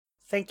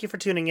Thank you for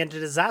tuning into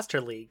Disaster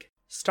League,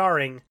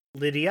 starring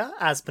Lydia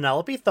as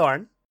Penelope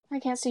Thorne, I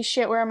can't see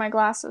shit. Where are my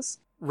glasses?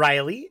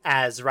 Riley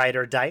as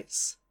Ryder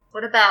Dice,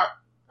 What about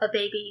a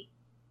baby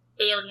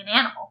alien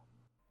animal?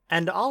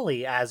 and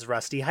Ollie as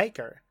Rusty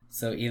Hyker.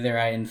 So either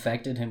I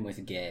infected him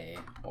with gay,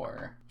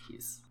 or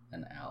he's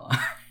an ally.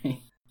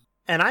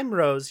 And I'm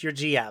Rose, your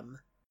GM.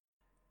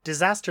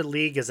 Disaster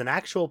League is an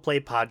actual play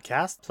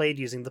podcast played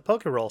using the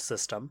Pokerole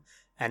system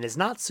and is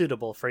not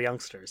suitable for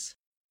youngsters.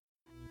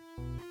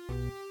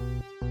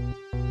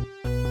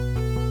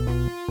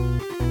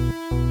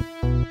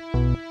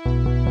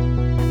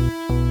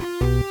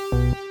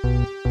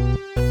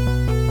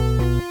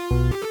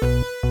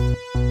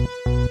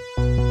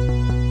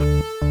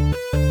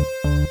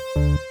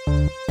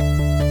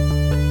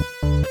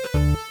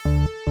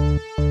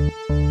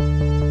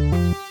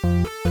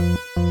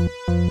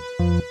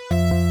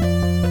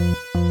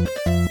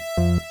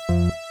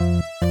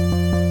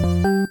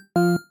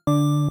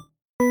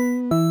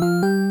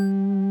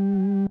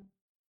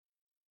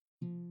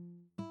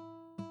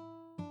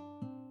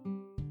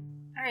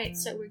 Alright,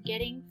 so we're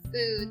getting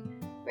food.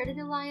 Where did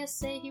Elias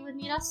say he would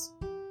meet us?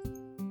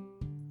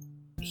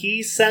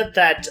 He said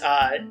that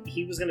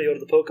he was going to go to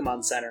the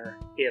Pokemon Center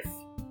if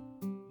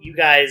you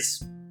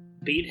guys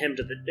beat him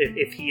to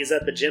if he is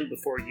at the gym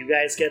before you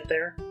guys get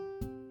there.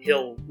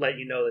 He'll let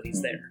you know that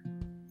he's there.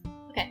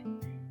 Okay.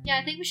 Yeah,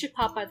 I think we should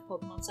pop by the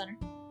Pokemon Center.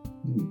 I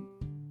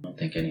don't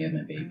think any of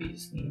my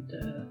babies need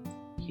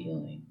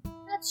healing.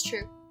 That's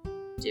true.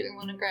 Do we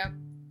want to grab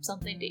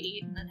something to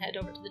eat and then head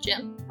over to the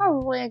gym?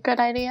 Probably a good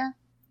idea.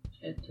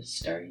 Head to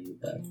Staryu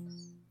Bucks.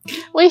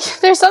 Wait,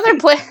 there's other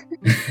places.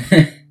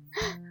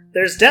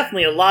 There's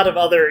definitely a lot of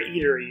other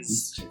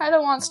eateries. I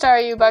don't want Star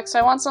U-Bucks.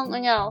 I want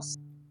something else.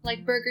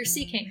 Like Burger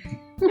King.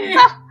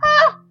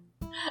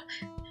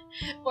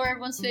 Or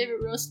everyone's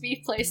favorite roast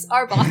beef place,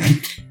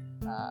 Arbok.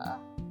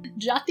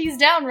 Jot these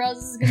down, Rose.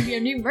 This is going to be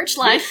our new merch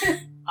line.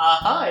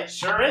 It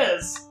sure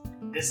is.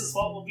 This is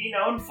what we'll be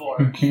known for.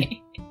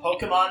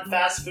 Pokemon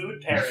fast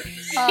food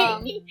parodies.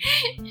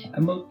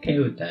 I'm okay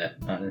with that,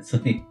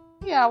 honestly.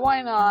 Yeah,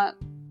 why not?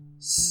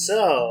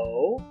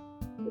 So,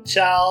 what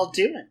y'all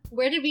doing?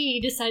 Where did we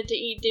decide to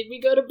eat? Did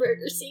we go to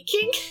Burger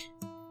King?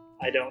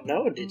 I don't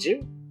know, did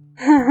you?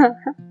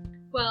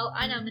 Well,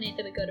 I nominate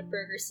that we go to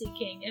Burger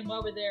King, and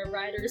while we're there,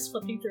 Ryder is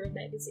flipping through a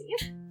magazine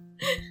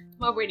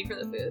while waiting for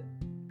the food.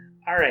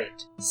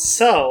 Alright,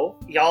 so,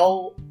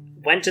 y'all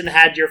went and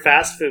had your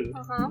fast food.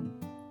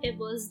 It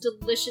was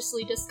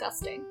deliciously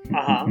disgusting.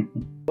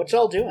 What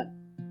y'all doing?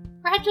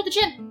 We're heading to the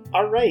gym.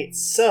 Alright,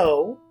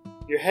 so,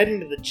 you're heading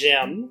to the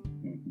gym,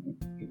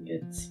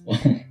 It's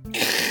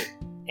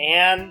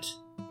and,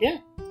 yeah,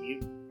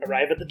 you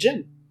arrive at the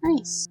gym.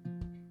 Nice.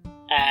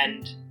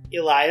 And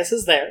Elias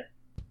is there,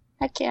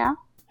 Heck yeah.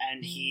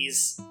 and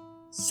he's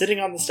sitting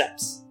on the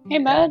steps. Hey,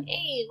 bud.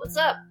 Hey, what's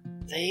up?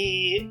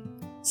 They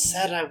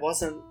said I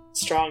wasn't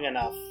strong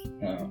enough.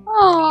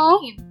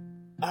 Aww.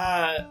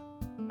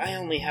 I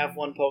only have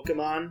one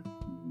Pokemon.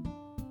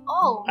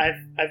 Oh.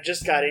 I've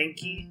just got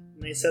Inky,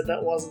 and they said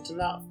that wasn't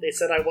enough. They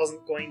said I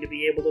wasn't going to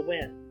be able to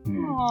win.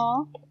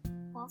 Aww.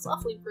 Well, that's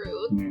awfully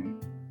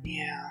rude.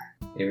 Yeah.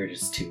 They were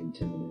just too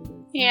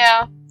intimidated.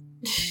 Yeah.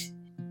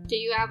 Do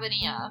you have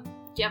any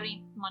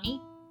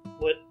money?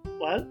 What?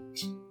 I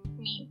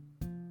mean,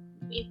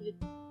 we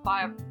could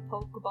buy a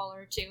Pokeball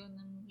or two, and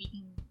then we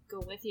can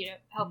go with you to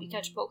help you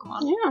catch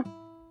Pokemon. Yeah.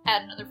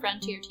 Add another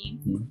friend to your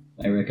team.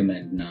 I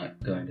recommend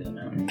not going to the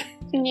mountain.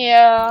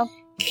 Yeah.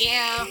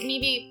 Yeah,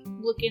 maybe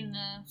look in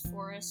the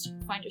forest,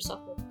 find yourself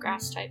a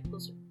grass type.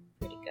 Those are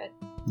pretty good.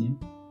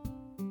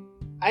 Yeah.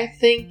 I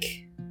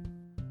think...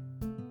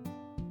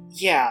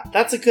 Yeah,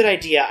 that's a good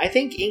idea. I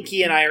think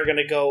Inky and I are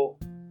gonna go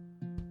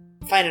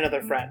find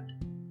another friend.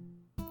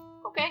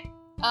 Okay.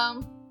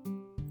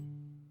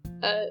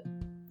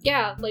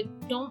 Yeah,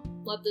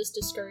 don't let this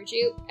discourage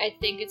you. I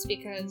think it's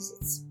because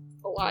it's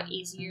a lot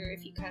easier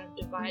if you kind of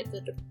divide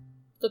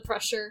the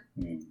pressure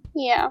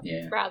Yeah.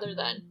 rather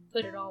than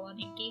put it all on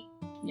Inky.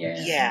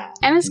 Yeah.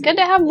 And it's good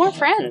to have more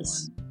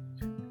friends.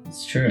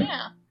 It's true.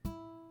 Yeah.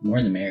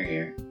 More the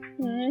merrier.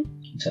 Mm-hmm.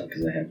 I can tell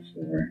because I have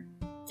 4.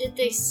 Did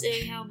they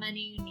say how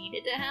many you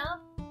needed to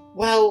have?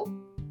 Well,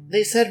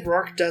 they said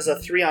Rourke does a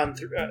 3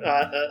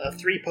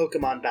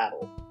 Pokemon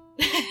battle.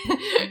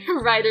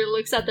 Ryder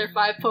looks at their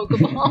 5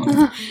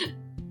 Pokeballs.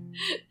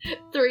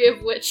 3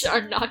 of which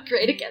are not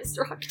great against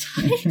rock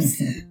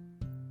types.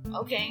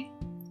 Okay,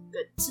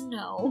 good to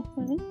know.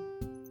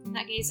 Mm-hmm. In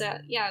that case,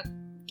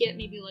 get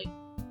maybe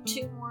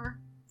 2 more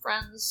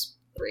friends,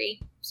 3,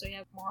 so you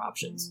have more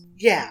options.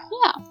 Yeah.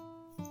 Yeah.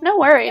 No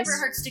worries. Never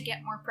hurts to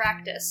get more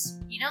practice,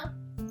 you know?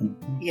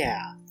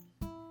 Yeah.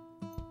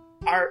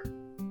 Are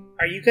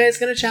you guys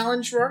gonna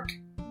challenge Rourke?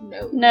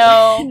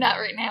 No. Not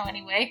right now,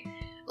 anyway.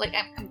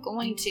 I'm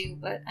going to,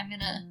 but I'm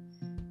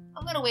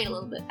gonna wait a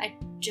little bit. I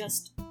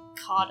just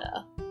caught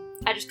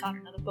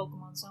another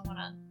Pokemon, so I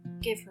wanna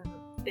give her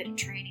a bit of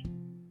training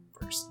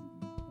first.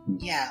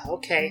 Yeah,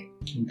 okay.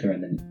 I'm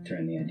throwing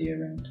the idea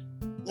around.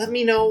 Let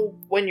me know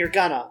when you're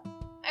gonna.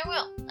 I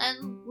will,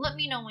 and let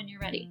me know when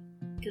you're ready.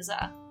 Because,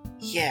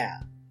 Yeah.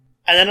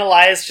 And then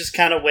Elias just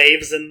kind of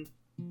waves and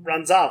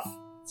runs off.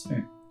 That's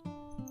fair.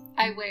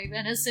 I wave,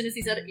 and as soon as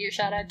he's out of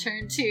earshot, I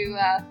turn to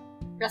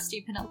Rusty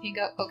and Penelope and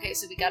go, okay,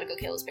 so we gotta go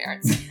kill his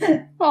parents.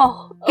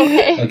 Oh,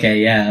 okay. Okay,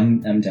 yeah,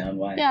 I'm down.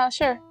 Why? Yeah,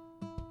 sure.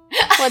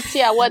 What's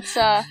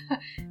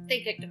They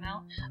kicked him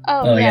out.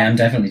 Oh yeah, I'm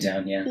definitely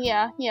down.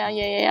 Yeah.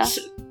 Yeah.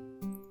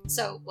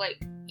 So,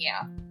 like,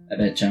 yeah. I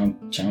bet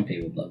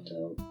Chompy would love to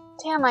help.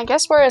 Damn, I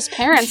guess we're his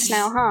parents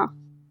now, huh?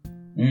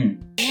 Yeah,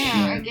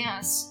 Yeah. I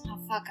guess. Oh,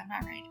 fuck, I'm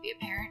not ready to be a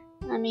parent.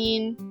 I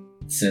mean...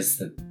 Says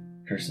the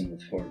person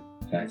with 5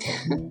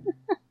 Pokemon.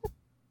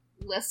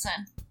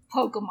 Listen,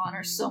 Pokemon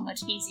are so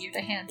much easier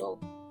to handle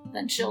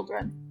than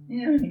children.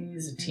 Yeah, I mean,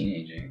 he's a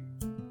teenager.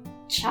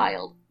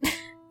 Child.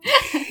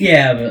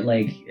 Yeah, but,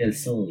 like,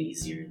 it's a little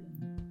easier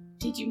than...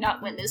 Did you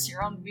not witness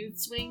your own mood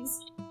swings?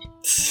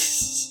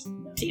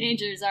 No.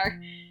 Teenagers are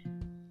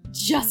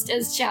just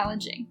as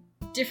challenging.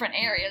 Different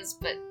areas,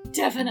 but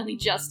definitely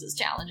just as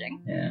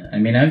challenging. Yeah, I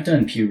mean, I've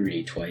done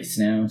puberty twice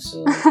now,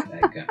 so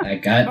like, I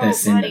got Oh,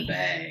 this in buddy. the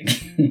bag.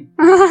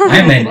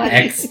 I'm an Buddy.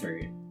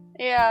 expert.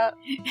 Yeah,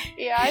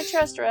 I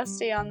trust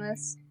Rusty on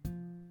this.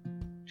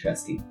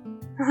 Trusty.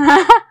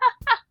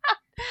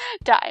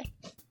 Die.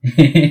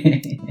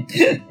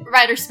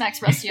 Ryder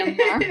smacks Rusty on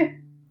the arm.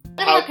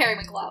 Then let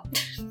Periwinkle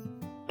out.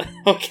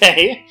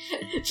 Okay.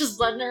 Just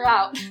letting her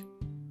out.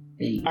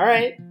 Hey.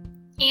 Alright.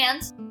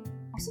 And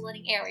also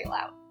letting Ariel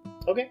out.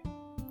 Okay.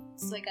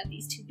 So I got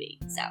these 2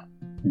 babies out.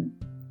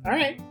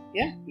 Alright.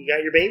 Yeah, you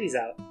got your babies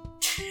out.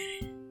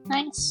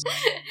 Nice.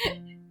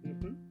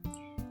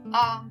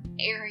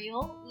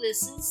 Ariel,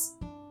 this is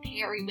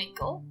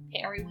Periwinkle.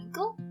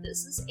 Periwinkle,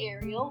 this is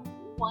Ariel,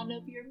 one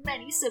of your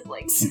many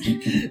siblings.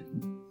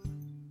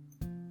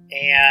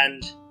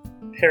 And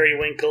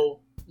Periwinkle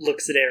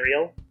looks at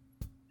Ariel.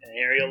 And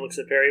Ariel looks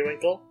at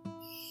Periwinkle.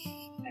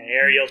 And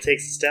Ariel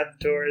takes a step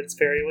towards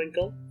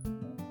Periwinkle.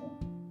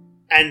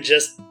 And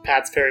just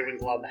pats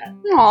Periwinkle on the head.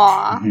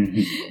 Aww.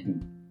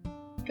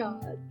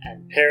 God.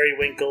 And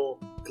Periwinkle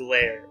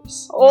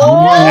glares at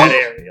Oh!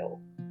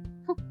 Ariel.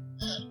 I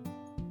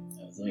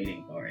was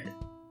waiting for it.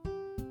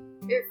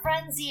 Your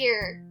friends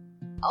here.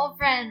 All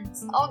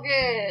friends. All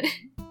good.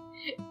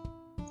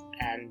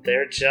 And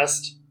they're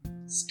just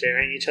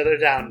staring each other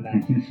down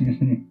now.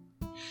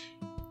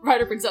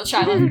 Ryder brings out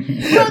Shiloh.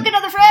 Look,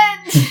 another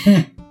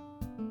friend!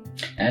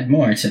 Add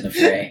more to the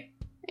fray.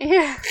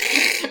 Yeah.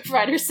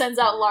 Ryder sends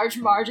out Large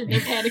Marge in their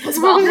panic as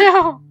Oh well.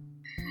 no!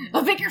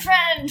 A bigger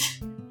friend!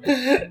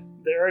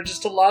 There are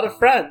just a lot of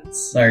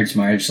friends. Large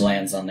Marge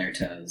lands on their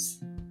toes.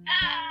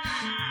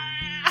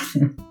 Ah!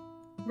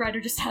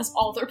 Ryder just has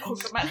all their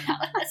Pokemon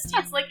out.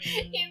 He's like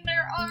in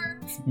their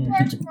arms.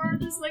 Large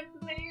Marge is like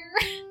there.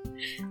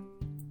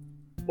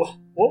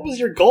 What was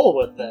your goal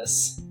with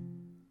this?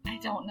 I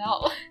don't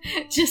know.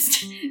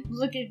 Just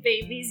look at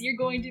babies. You're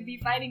going to be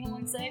fighting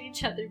alongside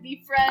each other.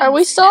 Be friends. Are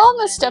we still on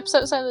the steps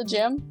outside the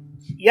gym?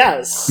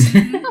 Yes.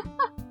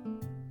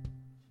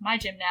 My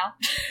gym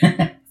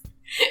now.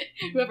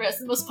 Whoever has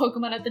the most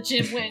Pokemon at the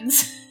gym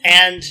wins.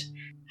 And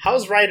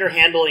how's Ryder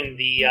handling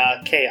the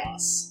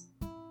chaos?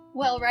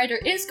 Well, Ryder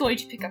is going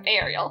to pick up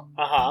Ariel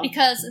Uh-huh.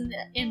 because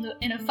in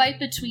a fight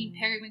between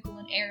Periwinkle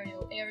and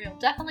Ariel, Ariel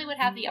definitely would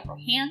have the upper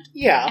hand,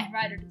 Yeah. and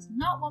Ryder does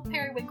not want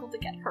Periwinkle to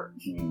get hurt.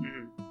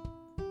 Mhm.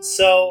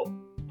 So,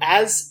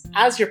 as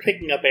you're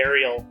picking up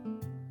Ariel,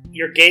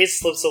 your gaze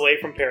slips away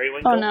from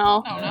Periwinkle. Oh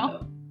no. Oh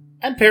no.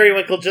 And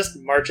Periwinkle just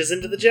marches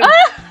into the gym.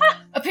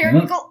 A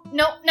Periwinkle!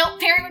 No,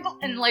 Periwinkle!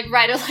 And like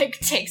Ryder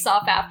takes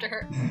off after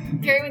her.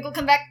 Periwinkle,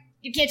 come back!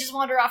 You can't just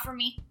wander off from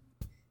me.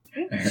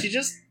 She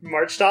just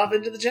marched off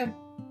into the gym.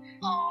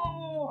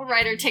 Oh,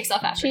 Ryder takes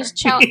off after She's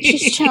her.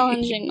 she's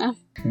challenging them.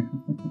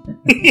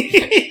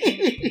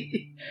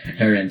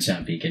 Her and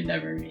Chompy can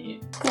never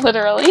meet.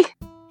 Literally.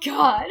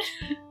 God.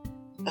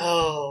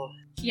 Oh.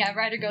 Yeah,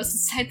 Ryder goes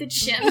inside the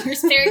gym.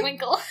 Where's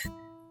Periwinkle?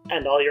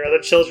 And all your other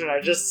children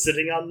are just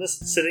sitting on I'm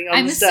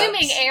the steps.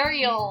 assuming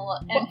Ariel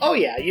and Oh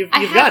yeah, you've I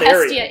have got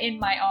Hestia Ariel. in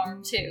my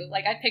arm too.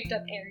 Like I picked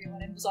up Ariel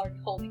and was already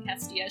holding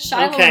Hestia.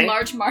 Shiloh Okay. and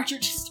Large Marge are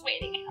just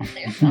waiting out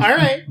there.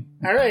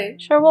 All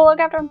right. Sure, we'll look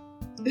after him.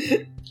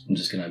 I'm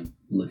just gonna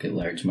look at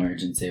Large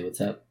Marge and say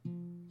what's up.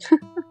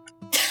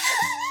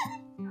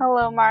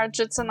 Hello, Marge.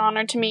 It's an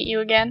honor to meet you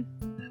again.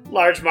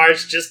 Large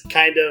Marge just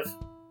kind of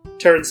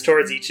turns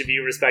towards each of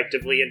you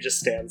respectively and just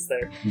stands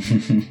there.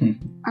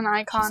 An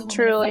icon, She's a woman of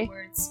truly. few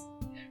words.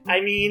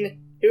 I mean,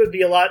 it would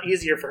be a lot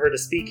easier for her to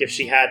speak if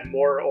she had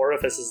more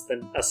orifices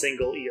than a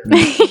single ear.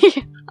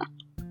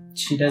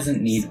 She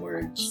doesn't need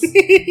words.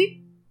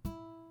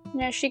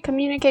 Yeah, she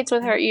communicates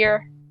with her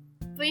ear.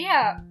 But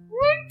yeah,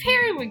 where'd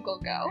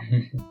Periwinkle go?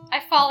 I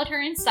followed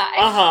her inside.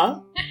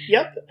 Uh-huh.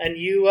 Yep. And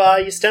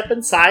you step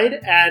inside,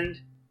 and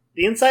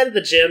the inside of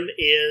the gym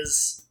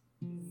is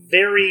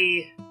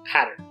very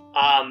patterned.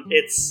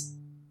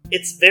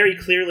 It's very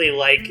clearly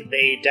like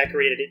they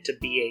decorated it to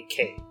be a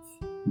cave.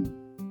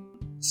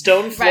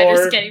 Stone floor,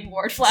 Ryder's getting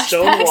ward flashbacks.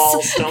 stone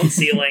wall, stone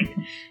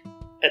ceiling,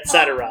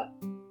 etc.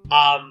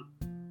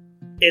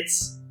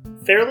 It's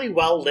fairly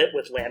well lit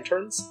with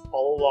lanterns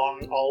all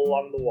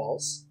along the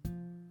walls.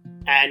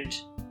 And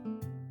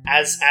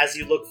as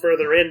you look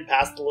further in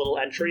past the little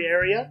entry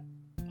area,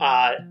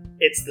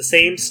 it's the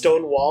same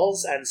stone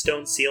walls and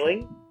stone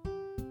ceiling,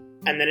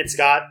 and then it's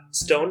got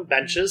stone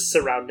benches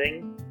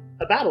surrounding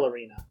a battle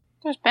arena.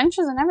 There's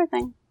benches and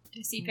everything. Do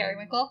you see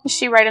Periwinkle? Is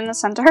she right in the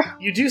center?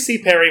 You do see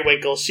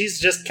Periwinkle. She's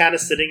just kind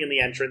of sitting in the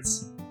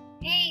entrance.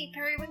 Hey,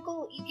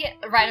 Periwinkle, you get...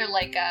 Ryder,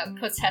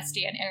 puts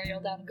Hestia and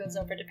Ariel down and goes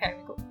over to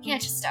Periwinkle. Yeah,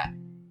 just,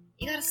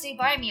 you gotta stay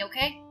by me,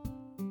 okay?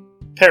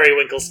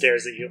 Periwinkle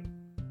stares at you.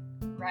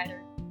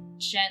 Ryder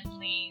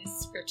gently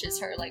scritches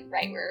her,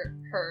 right where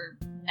her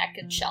neck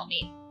and shell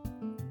meet.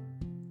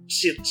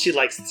 She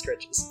likes the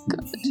scritches.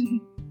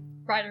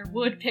 Ryder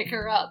would pick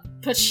her up,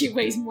 but she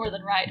weighs more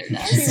than Ryder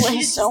does. She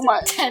weighs so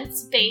much.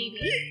 Dense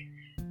baby.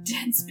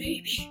 Dense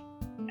baby.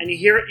 And you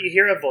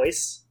hear a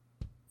voice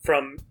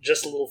from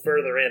just a little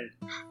further in.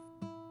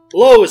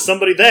 Hello, is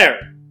somebody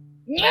there?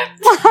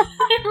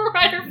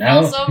 Ryder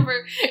falls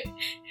over.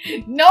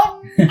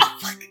 No.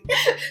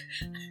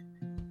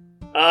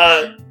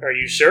 Are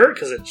you sure?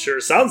 Because it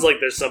sure sounds like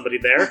there's somebody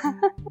there.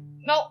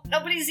 No,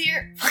 nobody's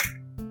here.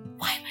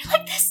 Why am I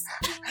like this?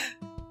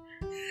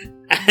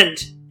 And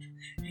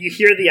you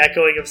hear the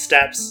echoing of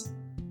steps,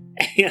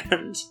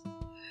 and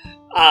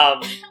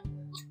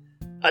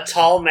a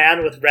tall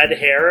man with red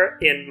hair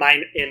in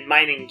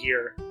mining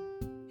gear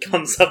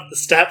comes up the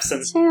steps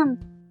and... It's him.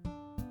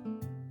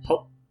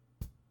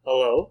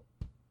 Hello?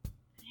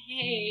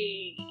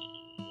 Hey.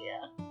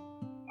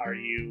 Are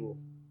you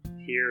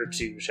here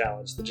to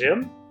challenge the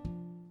gym?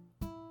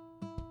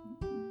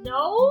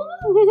 No?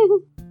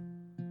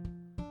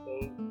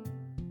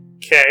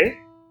 Okay.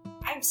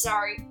 I'm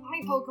sorry.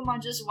 My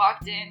Pokemon just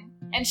walked in,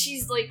 and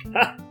she's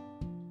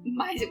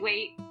my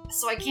weight,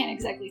 so I can't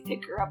exactly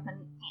pick her up,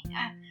 and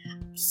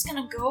I'm just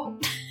gonna go.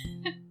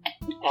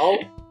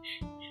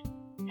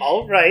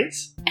 All right.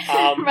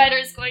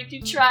 Ryder's going to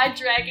try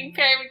dragging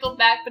Periwinkle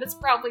back, but it's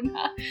probably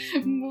not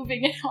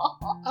moving at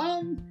all.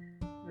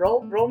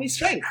 Roll me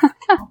strength.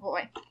 Oh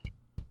boy.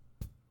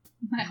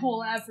 My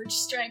whole average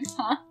strength,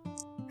 huh?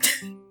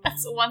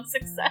 That's one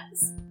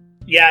success.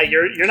 Yeah,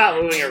 you're not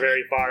moving her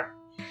very far.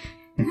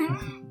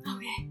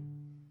 Okay.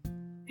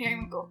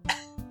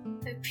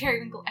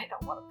 Periwinkle, I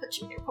don't want to put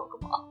you in your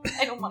Pokeball.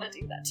 I don't want to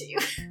do that to you.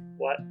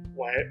 What?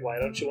 Why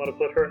don't you want to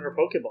put her in her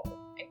Pokeball?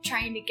 I'm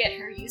trying to get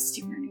her used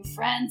to her new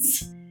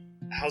friends.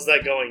 How's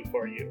that going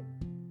for you?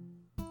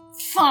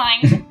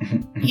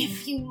 Fine.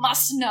 If you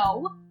must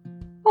know.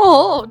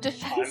 Oh,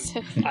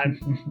 defensive.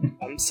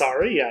 I'm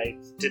sorry, I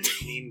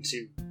didn't mean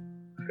to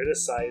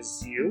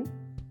criticize you.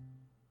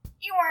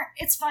 You weren't.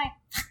 It's fine.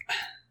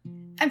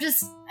 I'm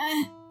just...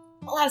 a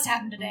lot has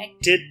happened today.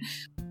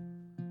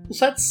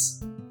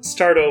 Let's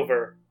start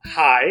over.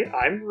 Hi,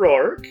 I'm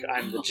Rourke.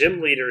 I'm the gym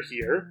leader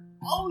here.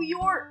 Oh,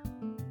 you're...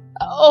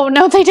 Oh,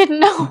 no, they didn't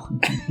know.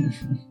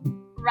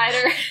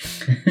 Ryder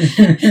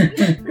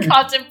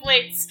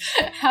contemplates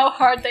how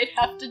hard they'd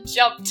have to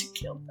jump to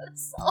kill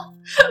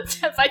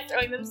themselves by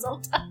throwing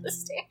themselves down the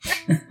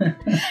stairs.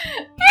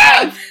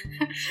 Hi.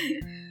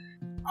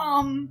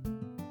 I'm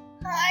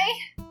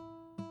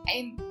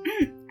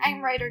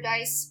Ryder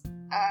Dice.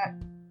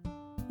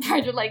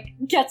 Ryder,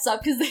 gets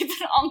up because they've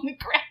been on the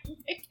ground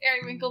like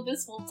Periwinkle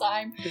this whole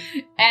time.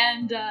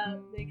 And,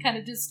 they kind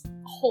of just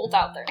hold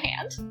out their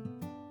hand.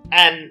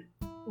 And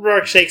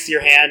Rourke shakes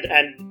your hand,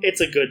 and it's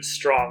a good,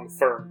 strong,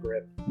 firm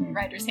grip.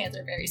 Ryder's hands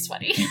are very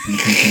sweaty.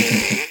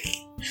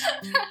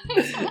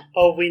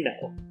 Oh, we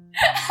know.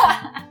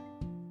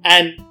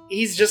 And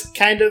he's just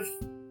kind of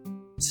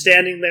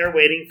standing there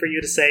waiting for you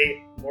to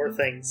say more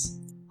things.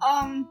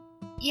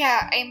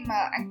 Yeah, I'm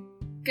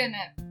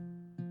gonna...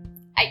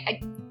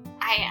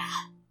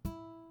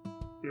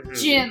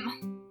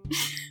 Gym.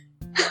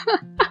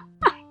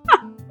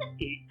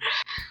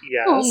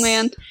 Yes. Oh,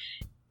 man.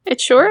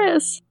 It sure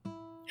is.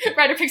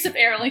 Ryder picks up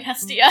Ariel and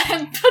Hestia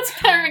and puts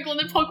Periwinkle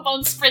in the Pokeball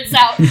and sprints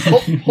out.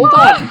 Hold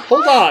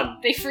on.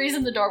 They freeze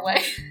in the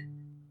doorway.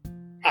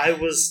 I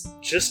was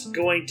just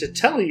going to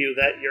tell you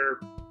that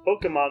your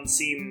Pokemon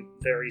seem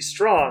very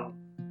strong,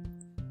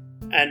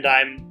 and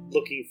I'm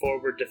looking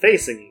forward to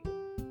facing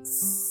you.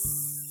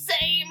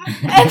 Same.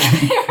 And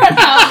they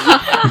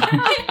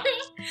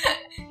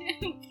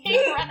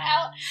run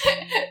out.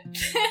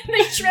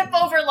 They trip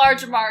over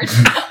Large March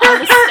on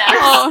the steps.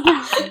 Oh,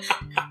 no.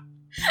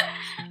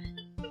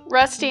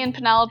 Rusty and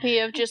Penelope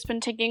have just been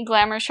taking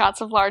glamour shots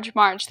of Large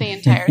March the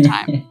entire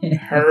time.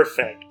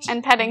 Perfect.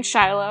 And petting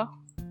Shiloh.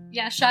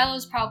 Yeah,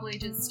 Shiloh's probably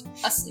just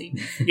asleep.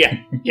 Yeah.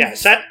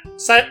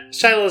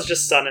 Shiloh's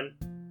just sunning.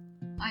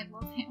 I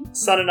love him.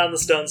 Sunning on the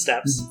stone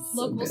steps.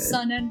 Local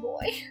son and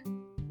boy.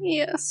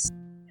 Yes.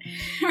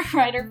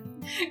 Ryder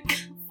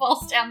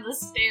falls down the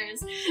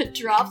stairs,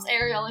 drops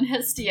Ariel and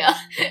Hestia,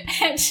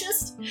 and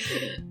just...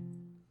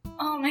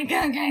 Oh my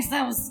god, guys,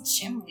 that was the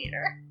gym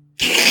leader.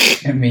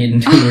 I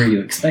mean, who were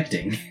you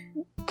expecting?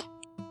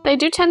 They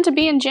do tend to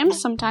be in gyms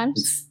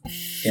sometimes.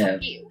 Yeah,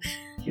 Fuck you.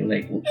 he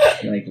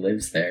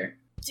lives there.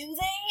 Do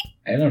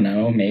they? I don't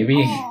know, maybe.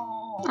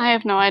 Oh. I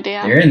have no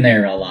idea. They're in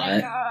there a Oh my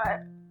lot.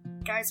 god.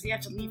 Guys, we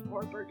have to leave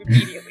Oreburgh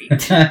immediately.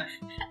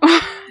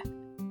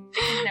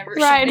 never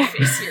show my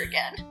face here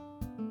again.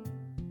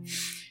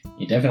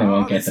 You definitely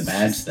won't get the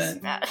badge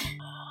then.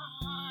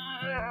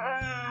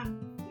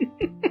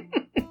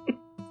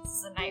 This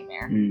is a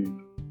nightmare.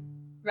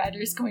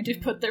 Ryder's going to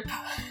put their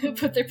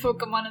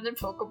Pokemon in their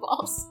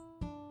Pokeballs.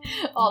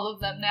 All of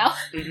them now.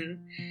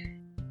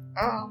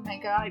 Oh my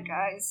god,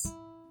 guys.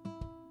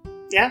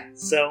 Yeah,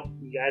 so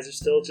you guys are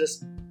still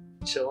just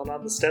chilling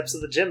on the steps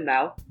of the gym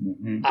now.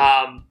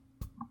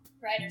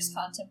 Ryder's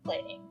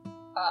contemplating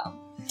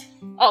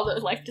all the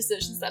life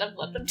decisions that have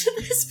led them to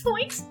this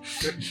point.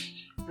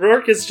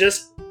 Rourke is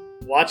just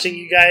watching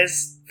you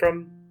guys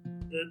from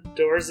the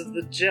doors of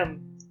the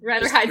gym.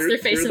 Ryder hides their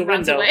face and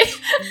runs away.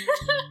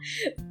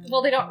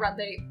 Well, they don't run,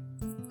 they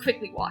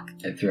quickly walk.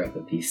 I threw up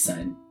a peace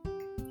sign.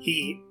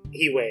 He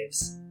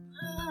waves.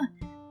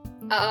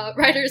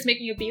 Ryder is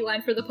making a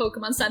beeline for the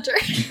Pokemon Center.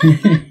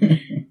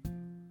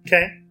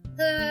 Okay.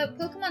 The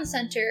Pokemon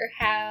Center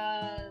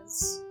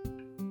has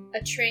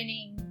a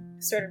training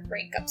sort of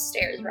rink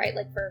upstairs, right?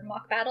 Like for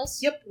mock battles?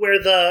 Yep, where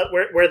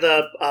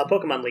the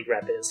Pokemon League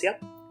rep is,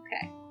 yep.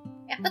 Okay.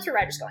 Yeah, that's where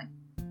Ryder's going.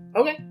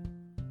 Okay.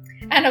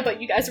 I don't know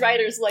about you guys,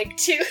 Ryder's like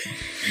too.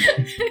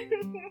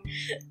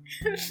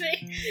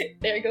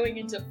 They're going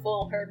into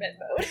full hermit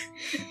mode.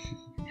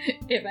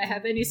 If I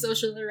have any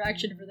social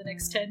interaction for the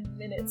next 10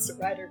 minutes,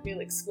 Ryder will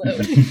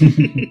explode.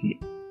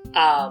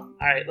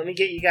 Alright, let me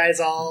get you guys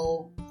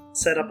all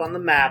set up on the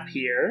map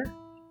here.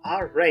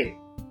 Alright.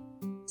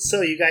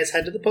 So you guys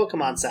head to the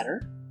Pokemon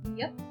Center.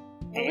 Yep.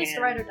 At least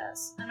Ryder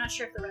does. I'm not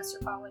sure if the rest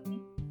are following me.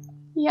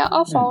 Yeah,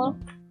 I'll follow.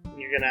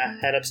 You're gonna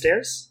head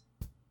upstairs?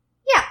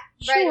 Yeah.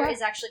 Sure. Ryder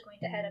is actually going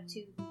to head up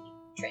to the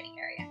training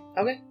area.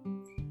 Okay.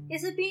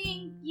 Is it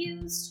being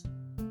used?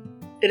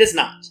 It is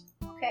not.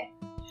 Okay.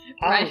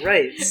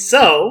 Alright,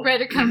 so...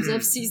 Ryder comes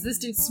up, sees this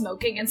dude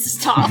smoking, and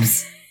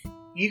stops.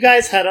 You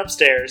guys head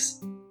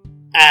upstairs,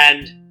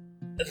 and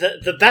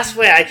the best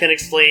way I can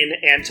explain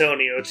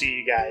Antonio to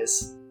you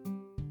guys...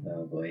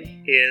 Oh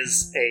boy.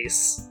 ...is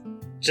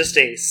just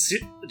a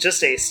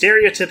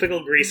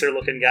stereotypical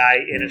greaser-looking guy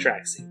in a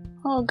tracksuit.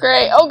 Oh,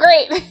 great. Oh,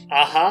 great.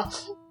 Uh-huh.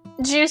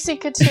 Juicy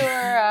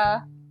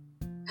couture,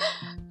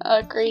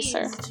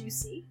 greaser. He's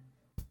juicy.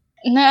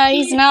 No,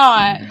 he's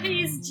not.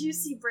 He's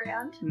Juicy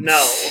Brand.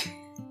 No.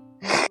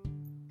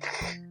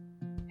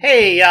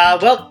 Hey,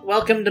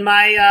 welcome to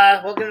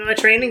my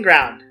training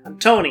ground. I'm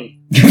Tony.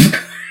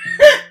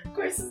 Of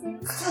course his name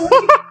is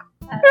Tony.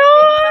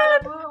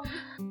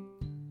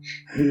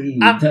 Hey,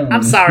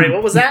 I'm sorry,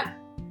 what was that?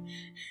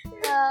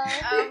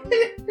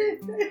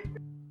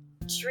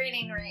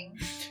 Training ring.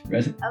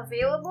 Rest-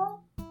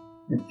 Available?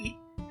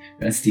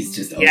 Rusty's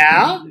just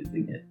Yeah?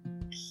 losing it.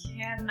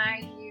 Can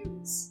I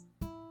use?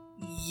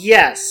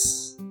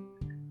 Yes.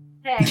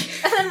 Hey.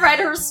 And then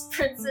Ryder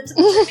sprints into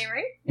the training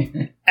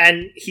ring.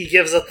 And he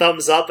gives a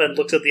thumbs up and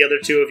looks at the other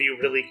two of you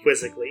really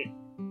quizzically.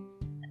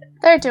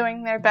 They're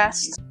doing their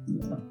best.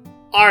 Yeah.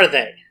 Are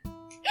they?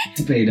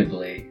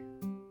 Debatably.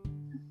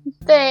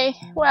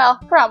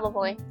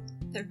 Probably.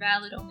 They're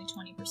valid only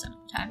 20% of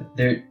the time.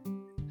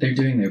 They're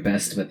doing their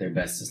best, but their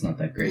best is not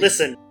that great.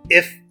 Listen,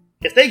 if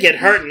they get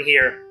hurt in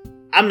here,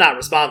 I'm not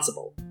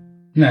responsible.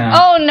 No.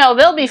 Oh no,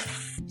 they'll be.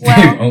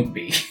 They won't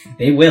be.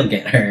 They will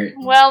get hurt.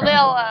 Well,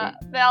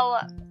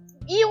 probably.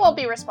 you won't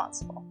be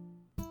responsible.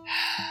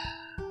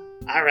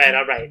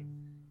 Alright.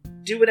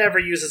 Do whatever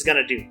yous is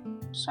gonna do.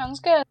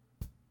 Sounds good.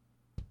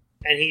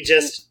 And he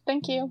just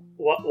Thank you.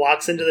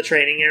 walks into the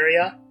training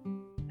area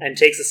and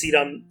takes a seat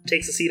on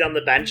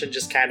the bench and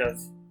just kind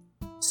of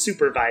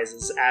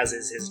supervises, as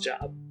is his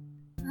job.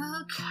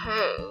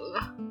 Okay.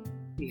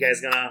 You guys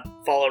gonna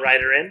follow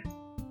Ryder in?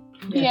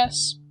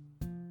 Yes.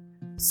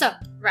 So,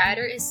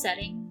 Ryder is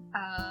setting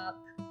up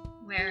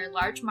where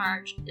Large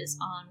Marge is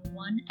on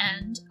one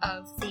end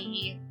of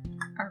the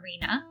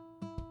arena,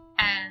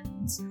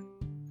 and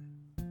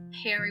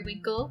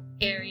Periwinkle,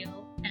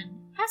 Ariel, and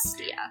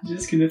Hestia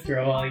Just gonna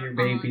throw all your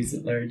babies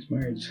at Large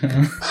Marge,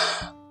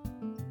 huh?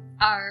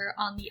 are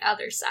on the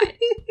other side.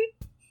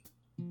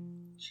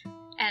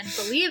 And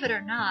believe it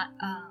or not,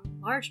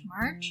 Large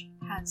Marge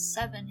has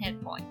 7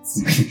 hit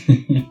points.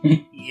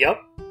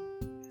 Yep.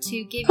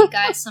 To give you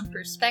guys some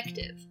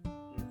perspective,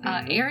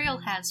 Ariel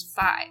has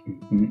 5,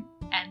 Mhm.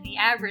 and the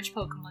average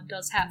Pokemon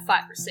does have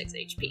 5 or 6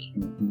 HP.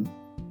 Mhm.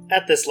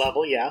 At this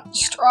level, yeah.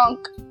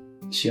 Strong.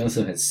 She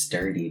also has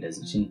sturdy,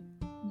 doesn't she?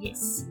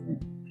 Yes. Yeah.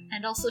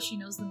 And also she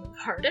knows the move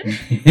Harden.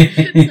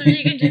 So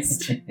you can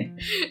just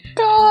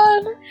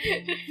God.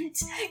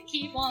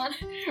 keep on.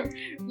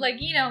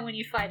 Like, you know, when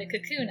you fight a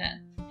Kakuna,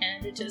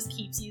 and it just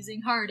keeps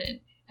using Harden.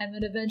 And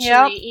then eventually,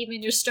 Yep.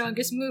 even your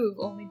strongest move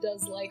only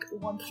does, like,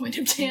 1 point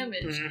of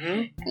damage.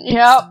 Mm-hmm.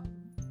 Yep.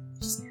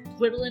 Just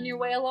whittling your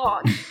way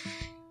along.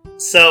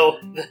 So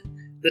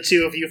the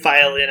two of you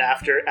file in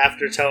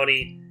after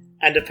Tony,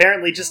 and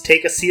apparently just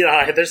take a seat on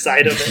either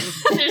side of him.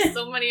 There's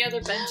so many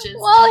other benches.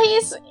 Well,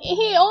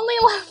 he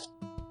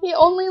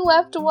only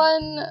left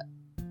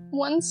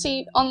one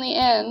seat on the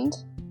end.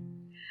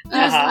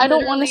 Uh-huh. I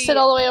don't want to sit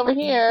all the way over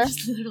here.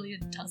 There's literally a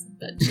dozen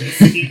benches.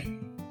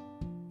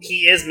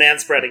 He is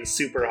manspreading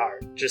super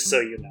hard, just so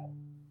you know.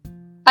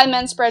 I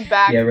men spread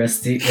back. Yeah,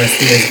 Rusty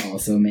is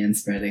also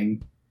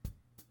man-spreading.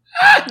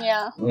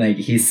 Yeah. Like,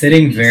 he's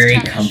sitting very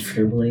touch.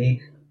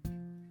 comfortably.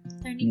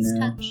 Their knees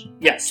touch.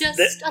 Yes, Just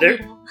a they're-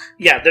 little.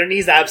 Yeah, their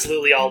knees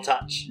absolutely all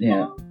touch.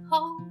 Yeah.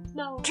 Oh,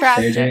 no. They're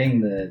Tragic. doing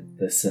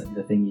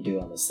the thing you do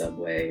on the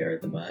subway or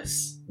the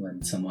bus when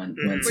Mhm.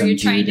 Where some you're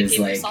trying dude to is give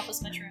like yourself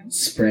as much room.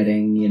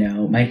 spreading, you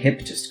know. My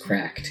hip just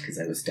cracked because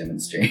I was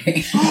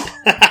demonstrating.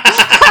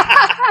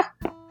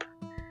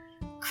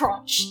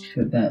 Crunch.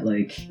 With that,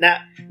 like, Now,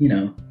 you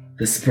know,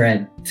 the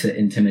spread to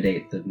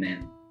intimidate the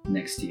man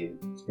next to you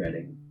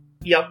spreading.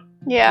 yep.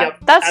 Yeah, Yep,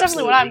 that's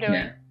definitely what I'm doing.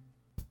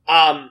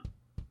 Yeah.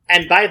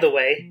 And by the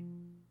way,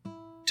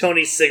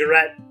 Tony's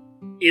cigarette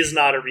is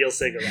not a real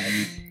cigarette.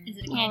 Is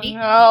it a candy? Oh,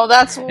 no,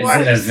 that's Is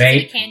worse. it a Is it a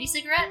vape? candy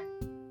cigarette?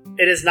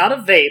 It is not a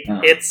vape.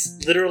 Oh.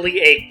 It's literally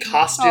a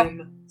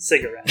costume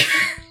cigarette.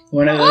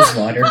 One of those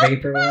water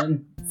vapor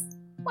ones?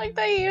 Like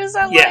they use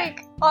at Yeah.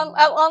 on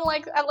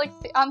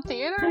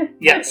theater.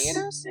 Yes.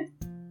 Theaters?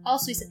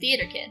 Also, he's a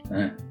theater kid.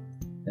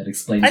 That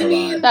explains I a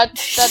mean- lot.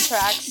 That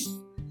tracks.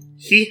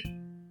 He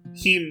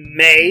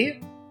may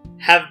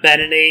have been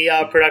in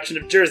a production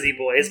of Jersey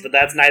Boys, but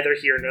that's neither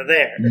here nor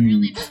there. I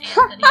really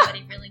understand that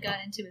anybody really got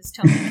into his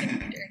Tony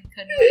character and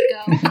couldn't let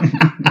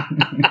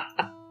it go.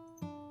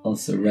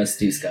 Also,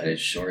 Rusty's got his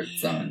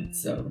shorts on,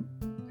 so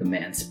the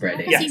man How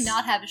spreading does he Yes.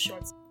 not have his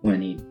shorts?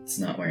 when he's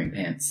not wearing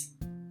pants.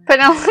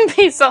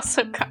 Penelope's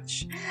also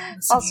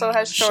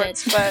has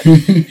shorts, but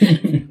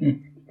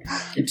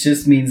It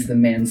just means the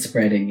man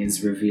spreading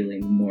is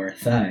revealing more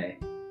thigh.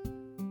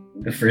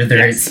 The further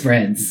Yes. it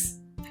spreads.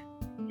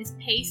 His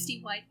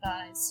pasty white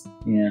thighs.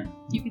 Yeah.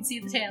 You can see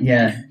the tan.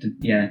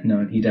 Yeah,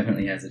 no, he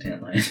definitely has a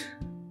tan line.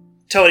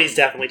 Tony's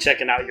definitely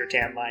checking out your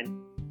tan line.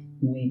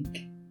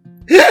 Wink.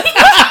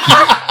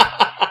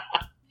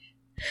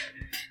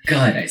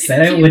 God, I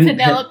said I You wouldn't.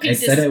 Penelope I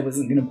said just- I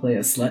wasn't gonna play a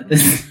slut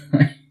this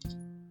time.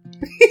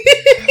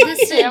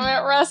 Listen, damn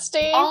it,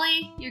 Rusty.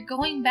 Ollie, you're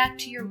going back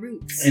to your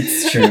roots.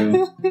 It's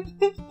true. You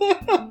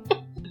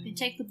can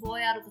take the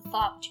boy out of the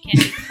thought, but you can't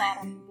take the thought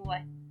out of the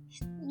boy.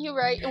 You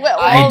right. Well,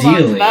 hold on.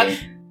 Ideally. That-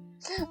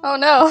 Oh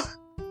no.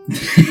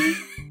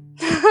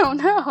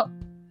 Oh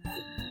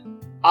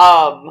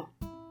no.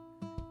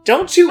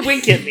 Don't you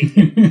wink at me.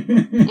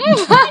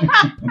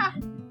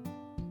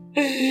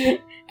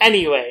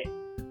 Anyway.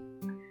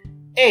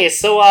 Hey,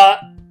 so,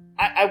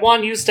 I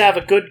want you to have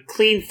a good,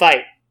 clean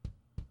fight.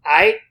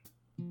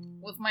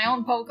 With my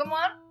own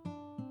Pokemon?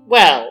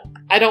 Well,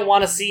 I don't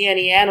want to see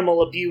any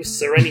animal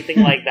abuse or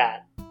anything like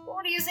that.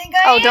 What do you think I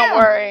am? Oh, don't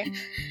worry.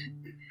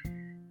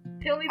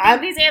 The only thing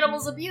I'm- these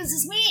animals abuse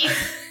is me!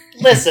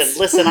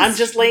 Listen, I'm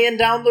just laying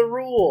down the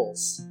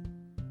rules.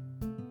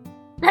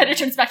 Ryder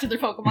turns back to their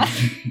Pokemon.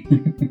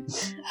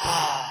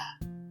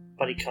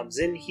 Buddy comes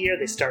in here,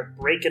 they start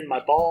breaking my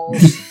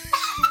balls.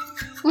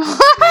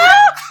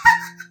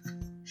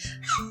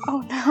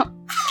 Oh no.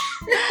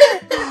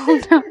 Oh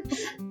no.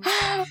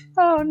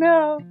 Oh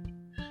no.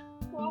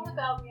 Well,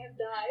 without me, I've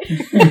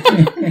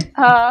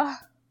died.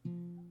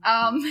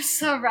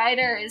 So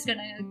Ryder is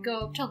gonna go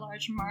up to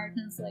Large Marge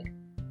and is like,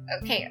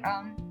 okay,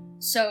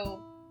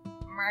 so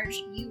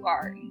Marge, you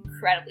are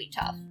incredibly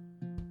tough.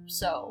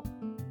 So,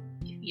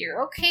 if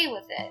you're okay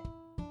with it,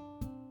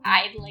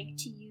 I'd like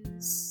to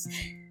use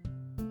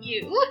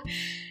you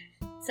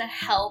to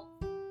help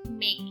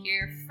make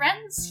your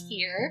friends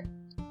here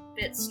a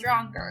bit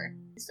stronger.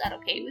 Is that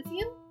okay with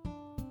you?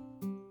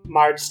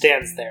 Marge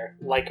stands there,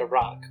 like a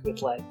rock,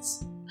 with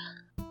legs.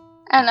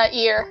 And an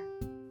ear.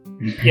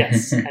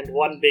 Yes, and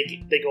one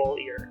big ol'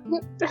 ear.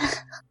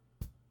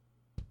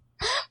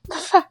 The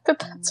fact that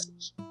that's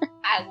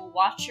I will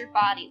watch your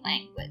body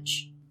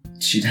language.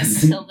 She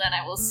doesn't. Until then,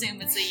 I will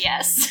assume it's a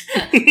yes.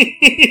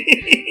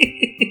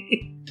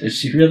 Does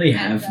she really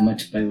have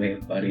much by way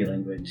of body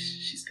language?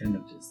 She's kind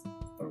of just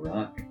a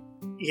rock.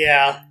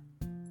 Yeah.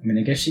 I mean,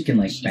 I guess she can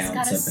like She's bounce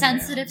got a up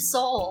sensitive and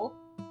soul.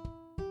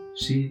 down.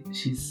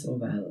 She's so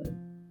valid.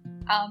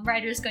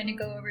 Ryder's going to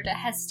go over to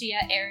Hestia,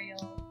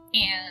 Ariel,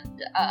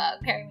 and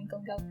Periwinkle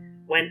and go,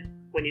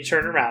 When you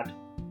turn around,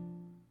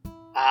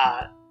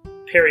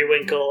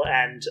 Periwinkle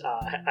and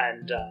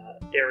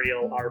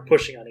Ariel are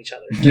pushing on each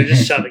other. They're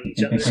just shoving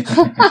each other.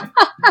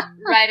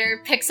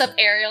 Ryder picks up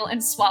Ariel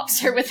and swaps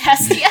her with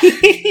Hestia.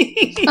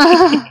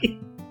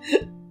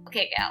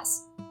 Okay,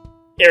 gals.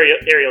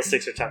 Ariel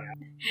sticks her tongue out.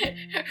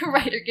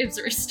 Ryder gives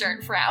her a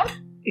stern frown.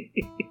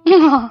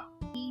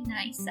 Be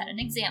nice, set an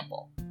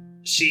example.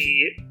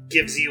 She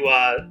gives you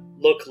a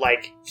look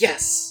like,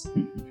 yes!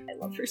 I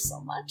love her so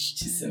much.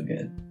 She's so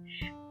good.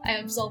 I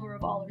absolve her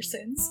of all her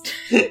sins.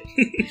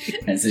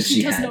 As if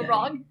she does had no any.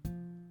 wrong.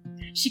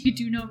 She could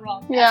do no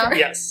wrong. Yeah. ever.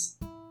 Yes.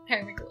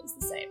 Periwinkle is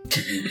the same.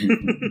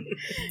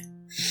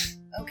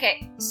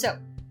 Okay, so,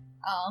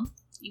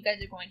 you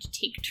guys are going to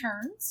take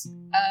turns,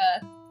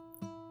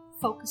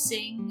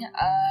 focusing,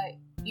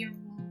 your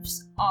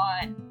moves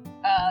on,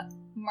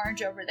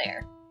 Marge over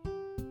there.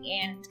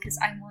 And, because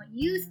I want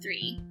you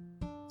three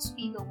to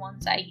be the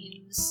ones I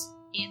use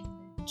in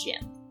the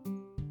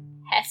gym.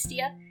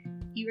 Hestia,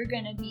 you are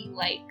gonna be,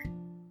 like,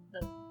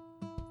 the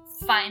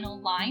final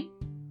line,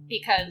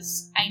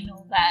 because I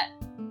know that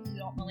you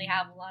don't really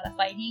have a lot of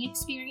fighting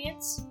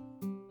experience,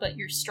 but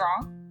you're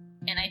strong,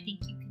 and I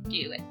think you can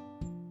do it.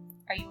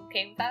 Are you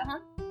okay with that,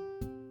 hon?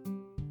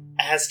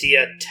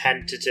 Hestia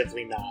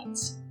tentatively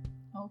nods.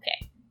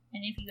 Okay.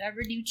 And if you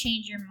ever do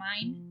change your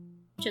mind,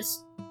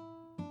 just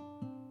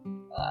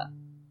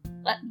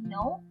let me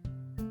know.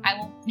 I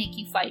won't make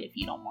you fight if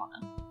you don't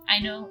wanna. I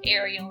know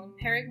Ariel and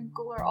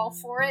Periwinkle are all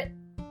for it.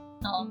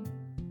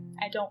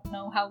 I don't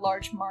know how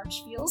Large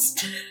March feels,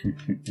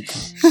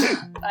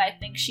 but I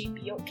think she'd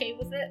be okay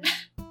with it.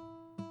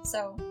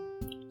 So,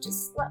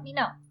 just let me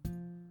know.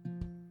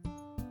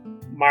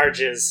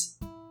 Marge is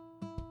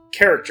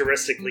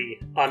characteristically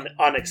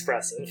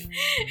unexpressive.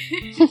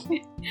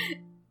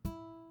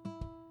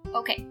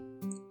 Okay.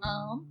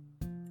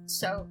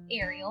 So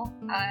Ariel,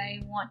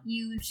 I want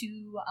you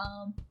to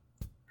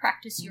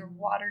practice your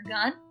water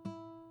gun,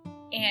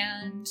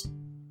 and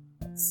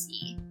let's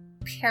see,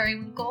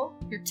 Periwinkle,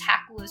 your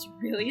tackle is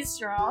really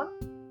strong,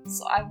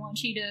 so I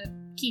want you to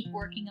keep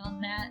working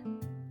on that.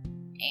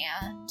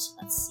 And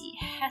let's see,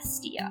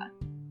 Hestia,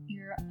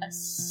 you're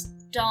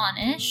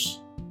Astonish.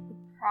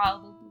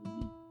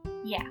 Probably,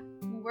 yeah,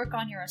 we'll work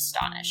on your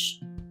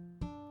Astonish.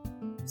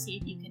 See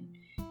if you can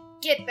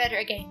get better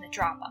at getting the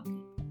drop on people.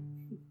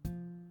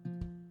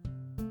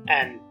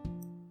 And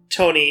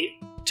Tony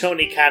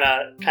kind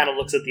of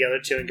looks at the other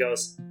two and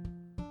goes,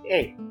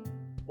 "Hey,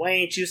 why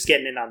ain't you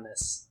getting in on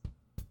this?"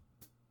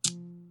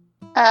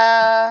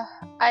 I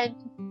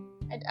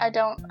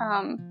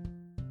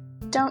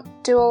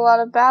don't do a lot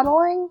of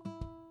battling.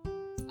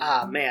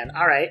 Ah, man,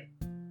 alright.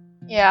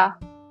 Yeah.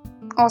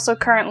 Also,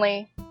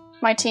 currently,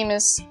 my team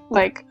is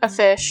like a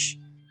fish,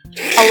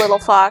 a little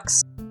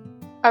fox,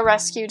 a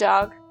rescue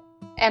dog,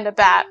 and a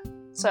bat.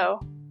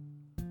 So.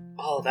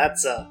 Oh,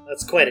 that's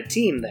quite a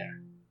team there.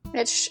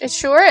 It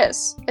sure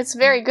is. It's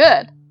very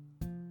good.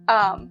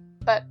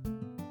 But,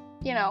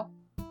 you know.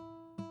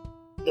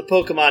 The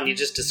Pokemon you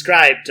just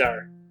described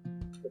are...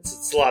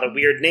 It's a lot of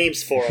weird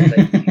names for them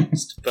that you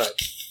used, but...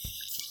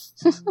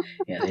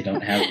 Yeah, they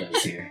don't have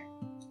those here.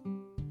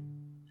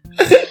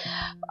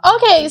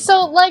 Okay,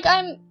 so, like,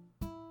 I've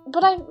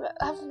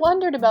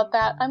wondered about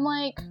that. I'm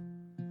like...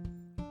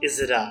 Is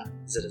it a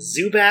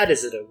Zubat?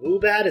 Is it a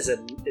Woobat? Is it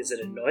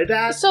a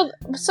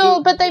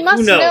Noibat? But they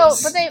must know.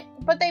 knows?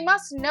 But they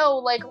must know,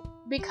 like,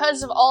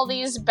 because of all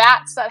these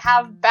bats that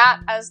have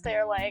bat as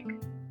their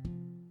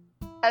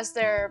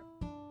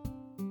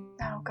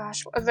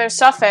their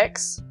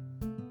suffix.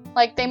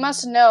 Like, they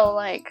must know,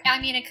 like... I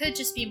mean, it could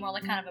just be more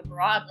like kind of a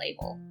broad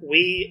label.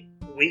 We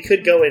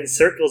could go in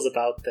circles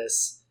about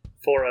this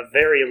for a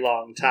very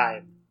long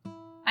time.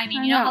 I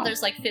mean, you know how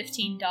there's like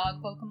 15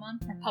 dog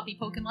Pokemon or puppy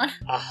Pokemon?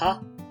 Uh-huh.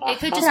 It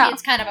could just be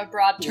it's kind of a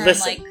broad term.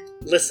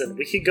 Listen,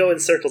 we could go in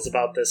circles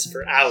about this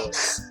for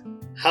hours.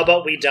 How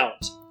about we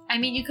don't? I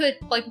mean, you could,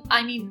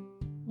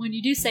 when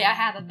you do say I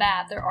have a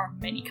bat, there are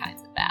many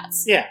kinds of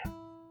bats. Yeah.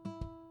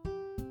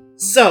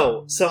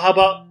 So how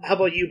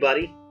about you,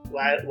 buddy?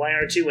 Why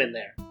aren't you in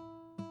there?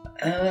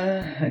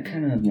 I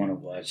kind of want to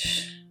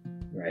watch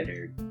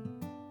Ryder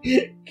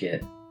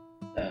get,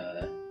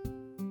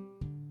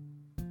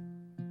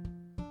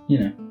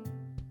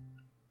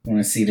 want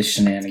to see the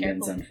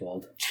shenanigans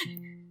unfold.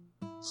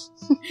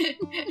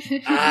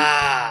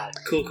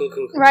 Cool.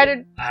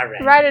 Ryder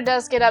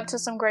does get up to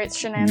some great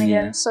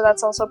shenanigans, so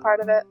that's also part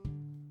of it.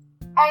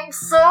 I'm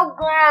so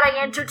glad I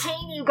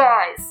entertain you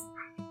guys.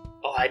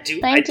 Oh, I do.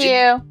 Thank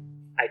you.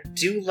 I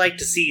do like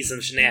to see some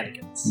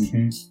shenanigans.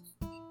 Mm-hmm.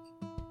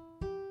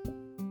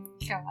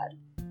 God.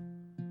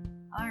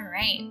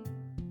 Alright.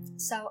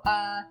 So,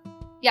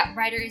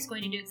 Ryder is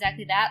going to do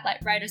exactly that.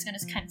 Like, Ryder's going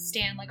to kind of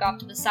stand, like, off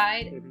to the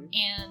side,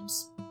 and,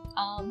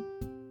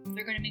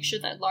 they're going to make sure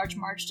that Large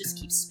March just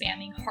keeps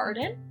spamming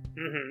Harden.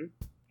 Mm-hmm.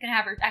 Gonna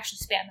have her actually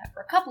spam that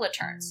for a couple of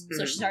turns,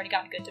 so she's already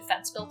got a good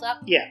defense built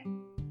up. Yeah.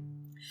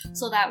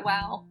 So that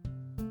while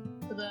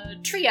the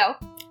trio,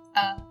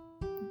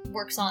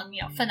 works on,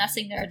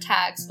 finessing their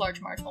attacks,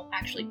 Large March won't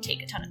actually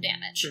take a ton of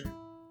damage.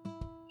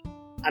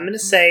 I'm going to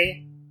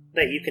say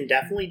that you can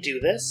definitely do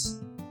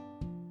this.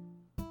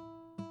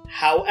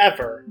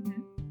 However,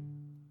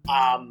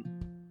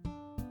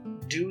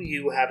 do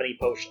you have any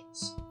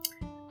potions?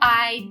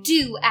 I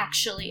do,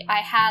 actually. I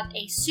have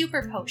a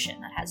super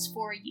potion that has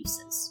 4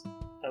 uses.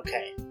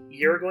 Okay.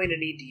 You're going to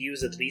need to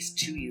use at least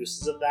 2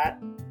 uses of that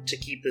to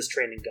keep this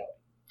training going.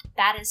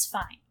 That is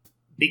fine.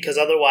 Because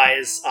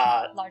otherwise...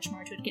 Large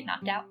March would get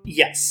knocked out?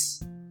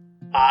 Yes.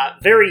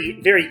 Very,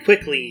 very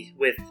quickly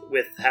with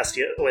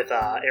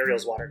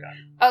Ariel's water gun.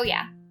 Oh,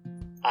 yeah.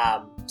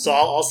 So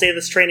I'll say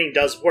this training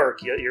does work,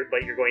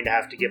 but you're going to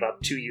have to give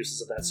up 2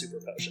 uses of that super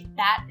potion.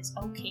 That is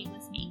okay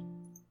with me.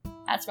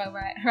 That's why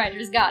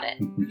Ryder's got it.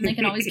 They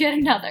can always get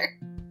another.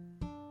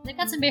 They've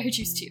got some berry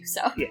juice too,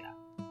 so. Yeah.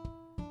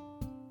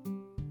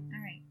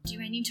 Alright,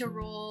 do I need to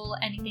roll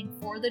anything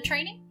for the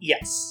training?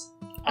 Yes.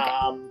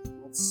 Okay.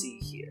 Let's see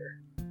here.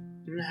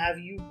 I'm going to have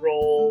you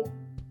roll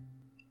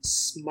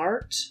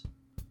Smart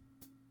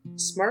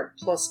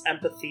plus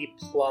Empathy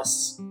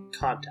plus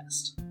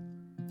Contest.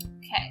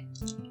 Okay.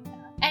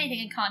 anything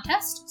in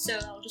contest, so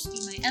that'll just be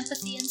my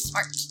empathy and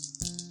smart.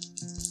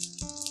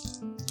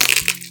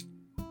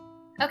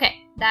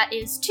 Okay, that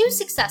is 2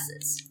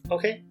 successes.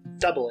 Okay,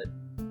 double it.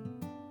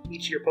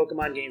 Each of your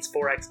Pokemon gains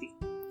 4 XP.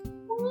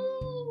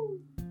 Woo!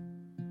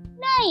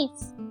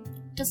 Nice!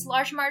 Does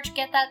Large Marge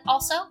get that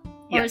also? Or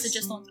Yes. is it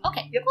just one?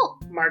 Okay, Yep. cool.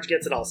 Marge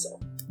gets it also.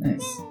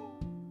 Nice.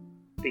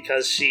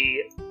 Because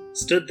she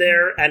stood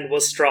there and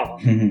was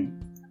strong.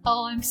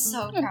 Oh, I'm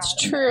so proud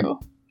It's of her. true.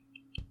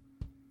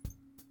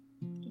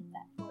 Get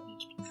that 4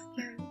 HP.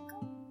 Here we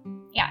go.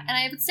 Yeah, and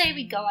I would say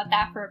we go at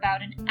that for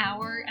about an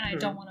hour, and I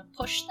don't want to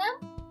push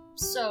them.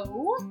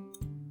 So...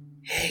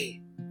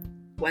 Hey,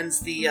 when's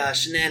the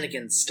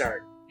shenanigans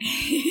start?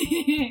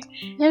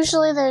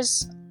 Usually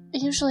there's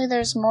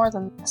more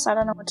than this. I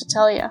don't know what to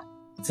tell you.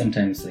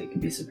 Sometimes they can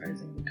be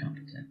surprisingly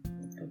competent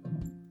with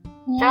Pokemon.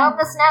 Yeah.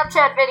 the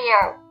Snapchat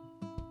video!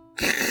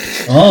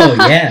 Oh,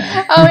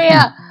 yeah! Oh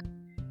yeah.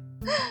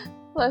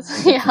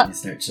 Let's I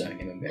start showing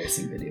him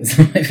embarrassing videos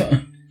on my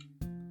phone.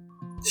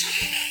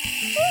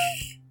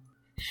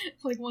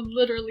 Like one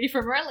literally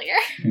from earlier.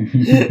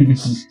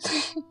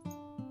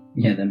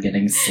 Yeah, them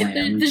getting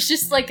slammed. There's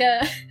just like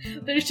a,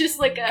 you know,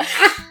 like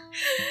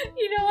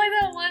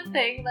that one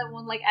thing, that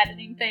one like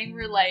editing thing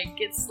where like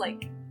it's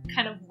like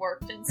kind of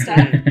warped and stuff.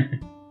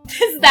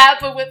 It's that,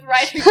 but with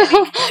Ryder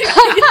getting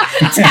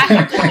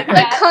attacked like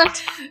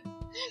that.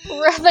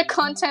 The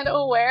content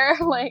aware,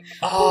 like.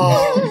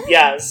 Oh,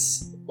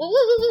 yes.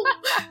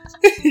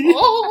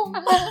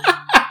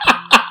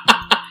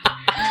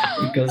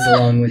 It goes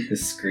along with the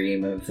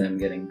scream of them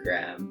getting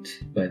grabbed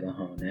by the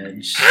hone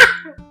edge.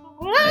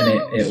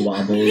 And it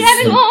wobbles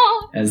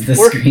as the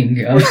scream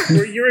goes.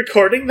 Were you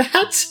recording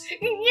that?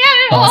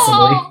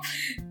 Possibly.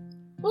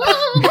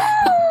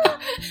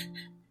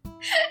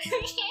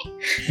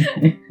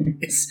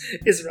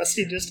 Is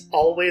Rusty just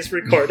always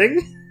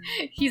recording?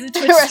 He's a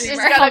Twitch Rusty's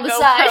streamer got on a the GoPro.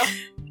 side.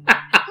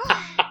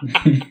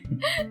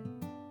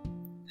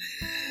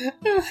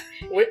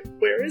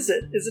 Where is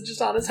it? Is it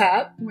just on his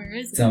hat? Where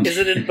is It's it? on, Is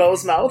it in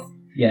Bo's mouth?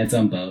 yeah, it's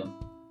on Bo.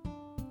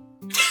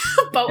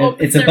 Bo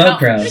opens It's a their Bo mouth.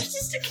 Pro. It's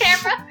just a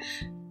camera.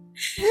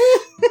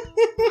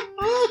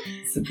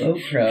 It's a Bo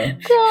Pro.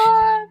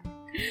 God.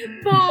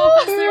 Bo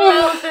opens their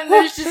mouth and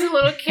there's just a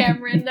little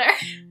camera in there.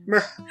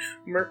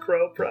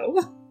 Murkrow Pro.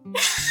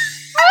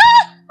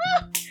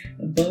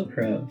 A Bo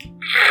Pro.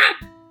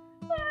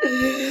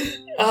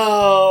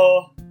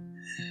 Oh.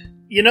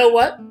 You know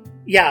what?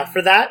 Yeah,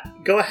 for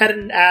that, go ahead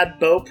and add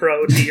Bo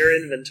Pro to your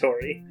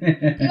inventory.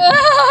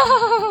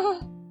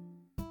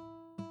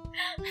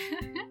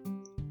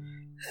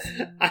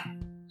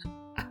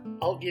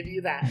 I'll give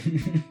you that.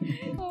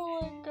 Oh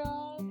my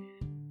god.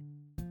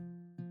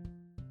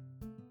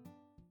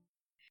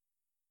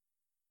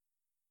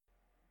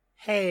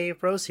 Hey,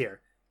 Rose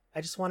here.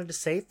 I just wanted to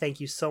say thank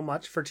you so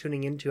much for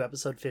tuning in to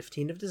episode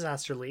 15 of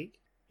Disaster League.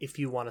 If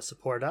you want to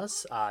support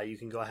us, you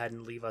can go ahead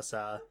and leave us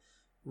a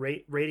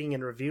rating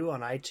and review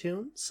on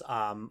iTunes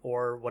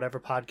or whatever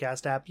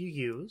podcast app you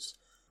use.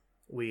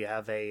 We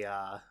have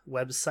a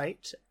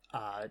website,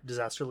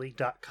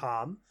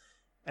 disasterleague.com,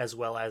 as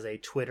well as a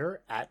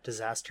Twitter at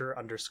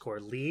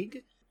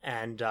disaster_league.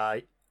 And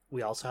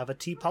we also have a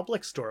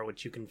TeePublic store,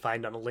 which you can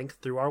find on a link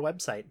through our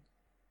website.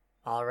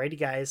 Alrighty,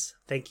 guys.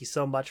 Thank you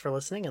so much for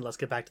listening, and let's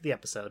get back to the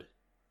episode.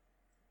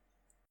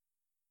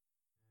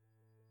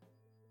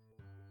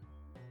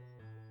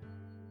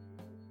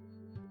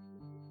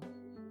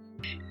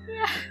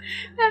 Yeah.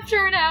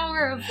 After an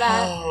hour of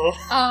that,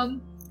 Oh.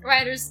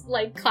 Ryder's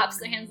like claps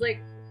their hands like,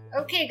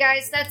 okay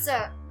guys, that's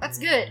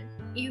good.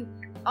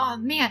 Oh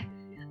man,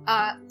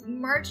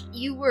 Marge,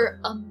 you were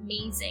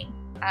amazing.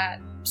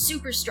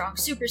 Super strong,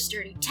 super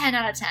sturdy, 10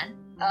 out of 10.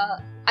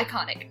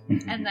 Iconic.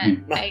 And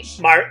then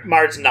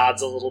Marge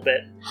nods a little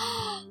bit.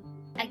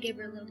 I give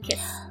her a little kiss.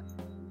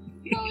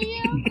 Oh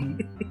yeah.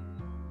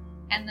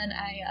 And then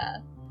I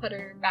put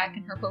her back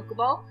in her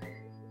Pokeball,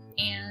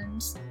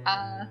 and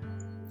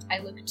I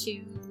look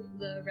to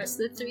the rest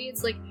of the 3.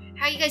 It's like,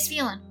 how you guys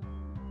feeling?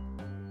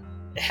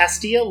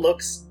 Hestia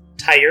looks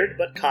tired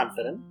but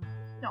confident.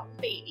 No,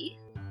 baby.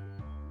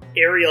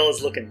 Ariel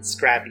is looking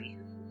scrappy.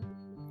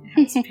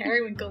 How's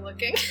Periwinkle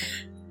looking?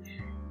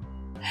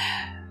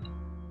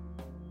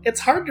 It's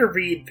hard to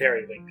read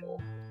Periwinkle.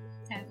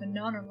 I haven't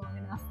known her long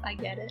enough. I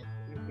get it.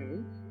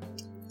 Mm-hmm.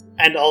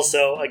 And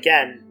also,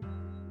 again,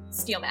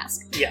 Steel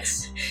mask.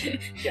 yes.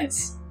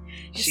 Yes.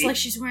 It's like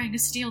she's wearing a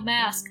steel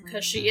mask,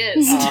 because she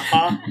is.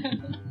 Uh-huh.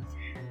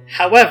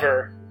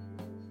 However,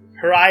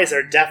 her eyes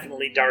are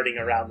definitely darting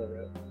around the room.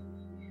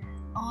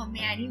 Oh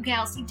man, you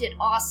gals, you did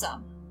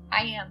awesome.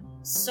 I am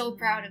so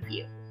proud of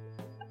you.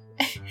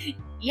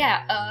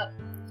 Yeah,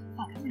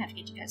 fuck, I'm gonna have to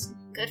get you guys some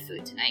good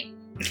food tonight.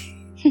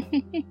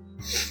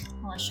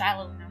 Well,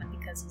 Shiloh went on it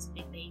because he's a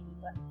big baby,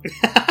 but...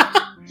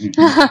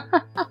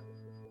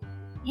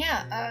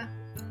 Yeah,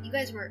 you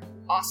guys were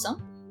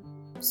awesome.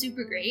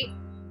 Super great.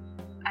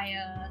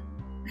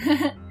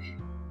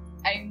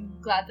 I'm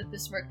glad that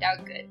this worked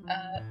out good.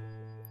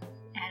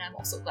 And I'm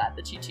also glad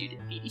that you two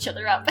didn't beat each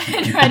other up.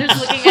 And Ryder's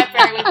looking at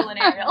Periwinkle and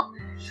Ariel.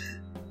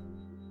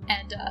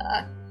 and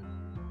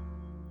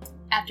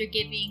after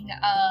giving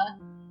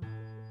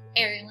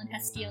Ariel and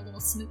Hestia a little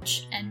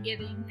smooch and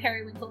giving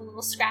Periwinkle a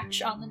little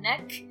scratch on the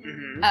neck,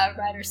 Mm-hmm.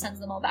 Ryder sends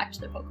them all back to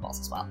their Pokeballs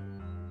as well.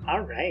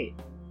 All right.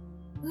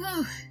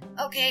 Whew,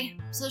 okay,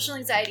 social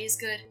anxiety is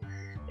good.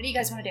 What do you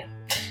guys want to do?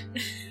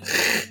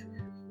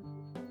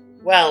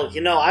 Well,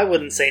 I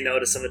wouldn't say no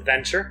to some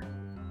adventure.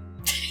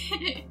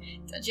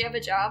 Don't you have a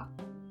job?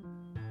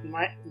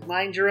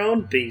 Mind your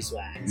own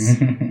beeswax.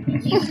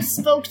 You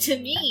spoke to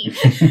me.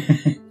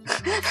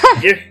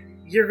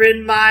 You're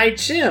in my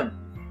gym.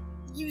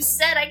 You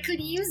said I could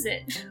use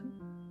it.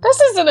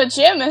 This isn't a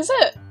gym, is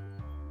it?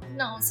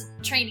 No, it's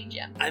a training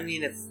gym. I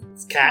mean, it's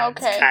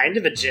Okay. kind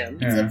of a gym.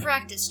 It's a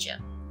practice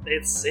gym.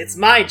 It's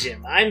my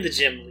gym. I'm the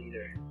gym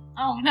leader.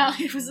 Oh no,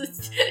 he was a A gym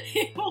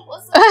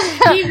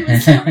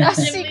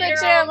secret leader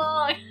gym. all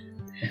along.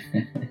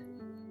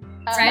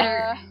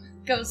 Ryder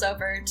goes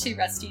over to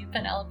Rusty and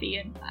Penelope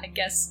and I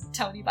guess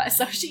Tony by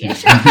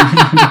association.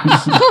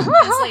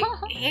 It's like,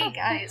 hey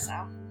guys,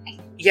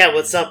 Yeah,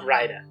 what's up,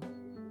 Ryder?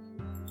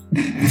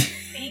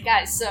 hey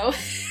guys, so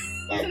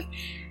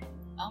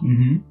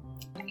Mm-hmm.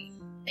 I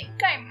think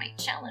I might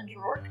challenge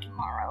Rourke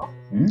tomorrow.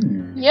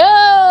 Yo!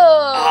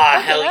 Ah,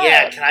 look hell at yeah!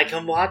 that. Can I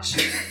come watch?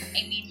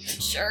 I mean,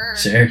 sure.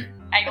 Sure.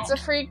 I don't.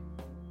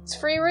 It's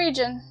free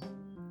region.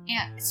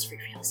 Yeah, it's free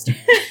real estate.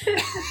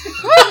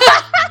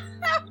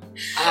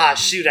 Ah,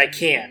 shoot, I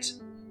can't.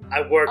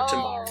 I work Oh.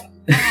 tomorrow.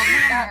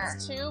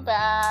 That's too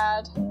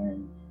bad.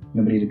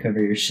 Nobody to cover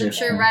your I'm shift.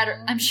 sure huh?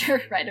 Ryder.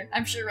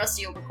 I'm sure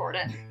Rusty will record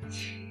it.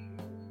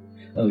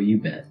 Oh, you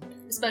bet.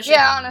 Especially,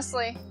 Yeah,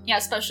 honestly.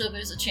 especially if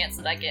there's a chance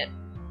that I get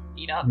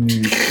beat up.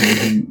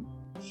 Mm,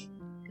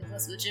 Because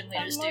that's what gym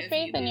leaders Have do. more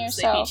faith If you in lose,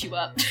 they yourself. beat you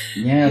up.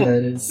 yeah,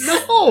 that is. No!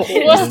 What?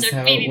 That is They're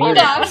how it beating Hold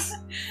you works.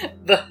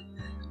 down.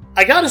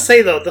 I gotta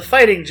say though, the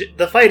fighting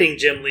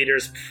gym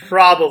leaders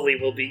probably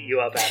will beat you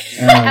up after.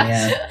 Oh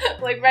yeah.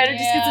 Like Ryder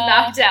just gets a Yeah.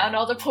 knockdown, and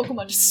all the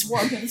Pokemon just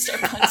swarm him and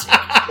start punching.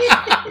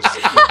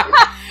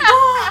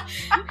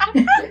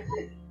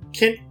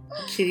 Can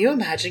you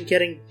imagine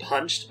getting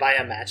punched by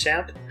a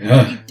Machamp?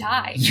 You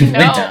die. You would No,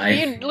 die.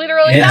 you'd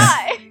literally Yes.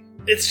 die.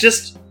 It's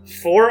just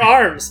 4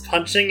 arms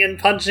punching and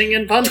punching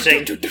and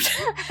punching.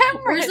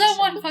 Where's that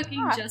one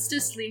fucking God.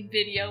 Justice League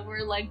video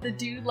where like the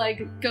dude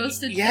like goes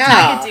to Yeah.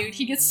 attack a dude,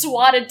 he gets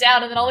swatted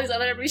down, and then all these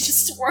other enemies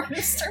just swarm him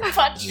and start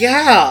punching.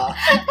 Yeah.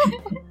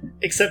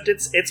 Except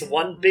it's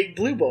one big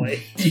blue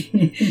boy.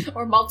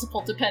 Or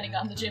multiple, depending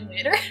on the gym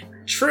leader.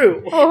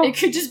 True. Oh. It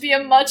could just be a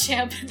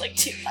Machamp and like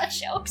 2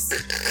 Machoks.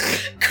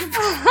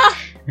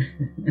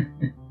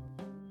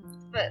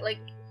 But like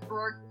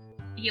Rourke,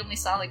 he only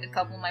saw like a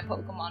couple of my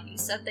Pokemon. He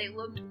said they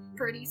looked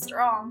pretty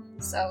strong,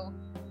 so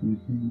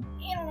Mhm.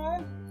 you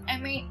know, I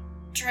may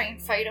try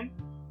and fight him.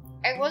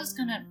 I was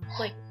gonna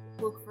like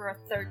look for a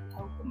 3rd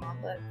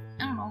Pokemon, but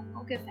I don't know.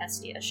 I'll give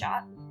Hestia a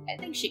shot. I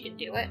think she can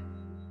do it.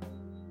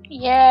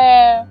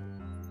 Yeah,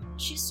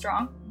 She's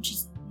strong. And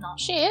she's not.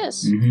 she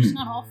is. Mhm. She's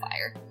not all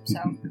fire, so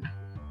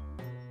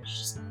she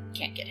just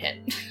can't get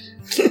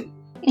hit.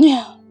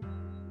 Yeah.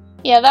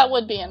 Yeah, that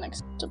would be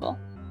unacceptable.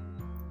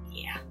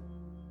 Yeah.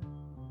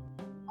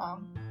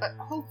 But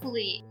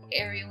hopefully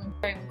Ariel and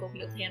Periwinkle will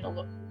be able to handle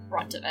the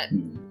brunt of it.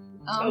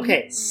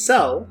 Okay,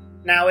 so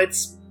now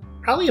it's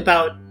probably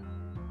about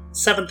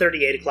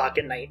 7:30, 8 o'clock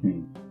at night.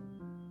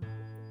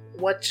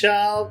 What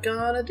y'all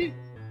gonna do?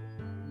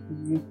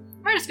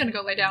 We're just gonna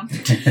go lay down.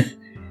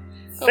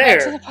 Go Fair.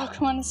 back to the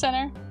Pokemon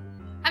Center.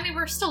 I mean,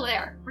 we're still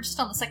there. We're just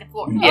on the 2nd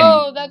floor. Yeah.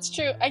 Oh, that's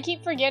true. I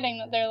keep forgetting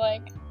that they're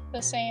like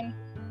the same.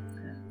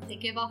 They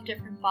give off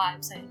different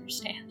vibes, I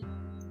understand.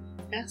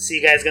 Yeah, so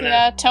you guys gonna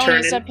Yeah, turn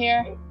Tony's in? up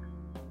here.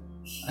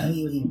 I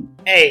wouldn't.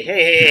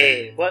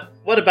 Hey!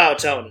 What about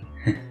Tony?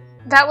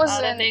 That was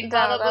Bada in, bing, no,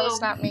 bada that was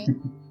boom. not me.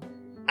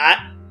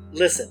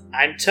 Listen,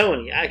 I'm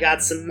Tony. I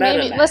got some meta.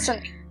 Maybe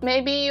listen.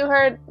 Maybe you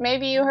heard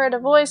a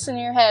voice in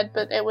your head,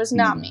 but it was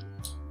not me.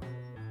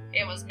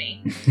 It was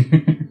me.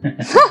 It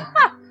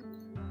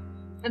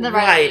And then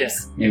Right. Ryder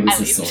leaves. was I the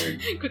leave.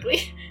 sword.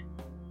 Quickly.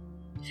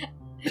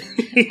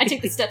 I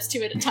take the steps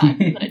 2 at a time,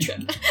 and then I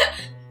trip.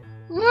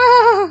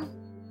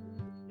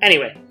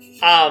 Anyway,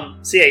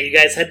 so yeah, you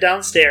guys head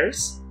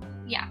downstairs.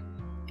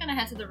 Gonna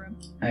head to the room.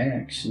 I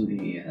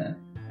actually,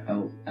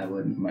 I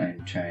wouldn't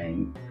mind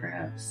trying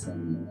perhaps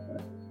some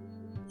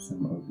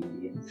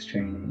obedience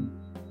training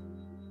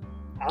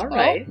All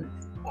right, with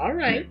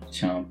alright.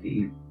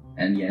 Chompy.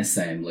 And yes,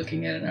 I am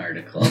looking at an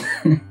article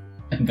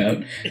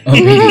about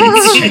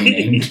obedience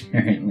training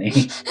currently.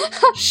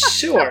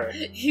 Sure.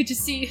 You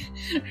just see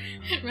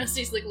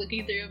Rusty's like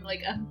looking through him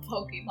like a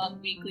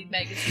Pokemon Weekly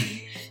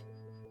magazine.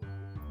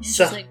 It's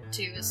So- just like,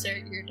 to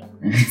assert your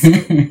dominance over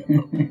the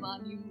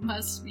Pokemon, you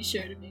must be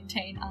sure to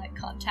maintain eye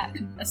contact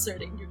and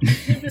asserting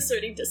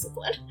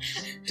discipline.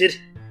 Did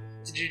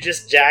you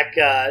just jack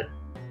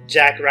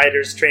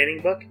Ryder's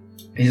training book?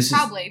 It's just,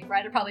 Probably.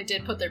 Ryder probably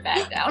did put their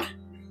bag down.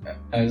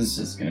 I was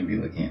just gonna be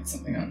looking at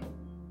something on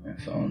my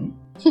phone.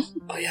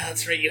 Oh yeah,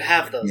 that's right. You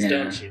have those, Yeah,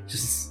 don't you?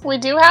 just We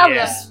do have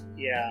yeah, this.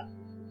 yeah.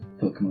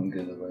 Pokemon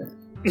Go alert.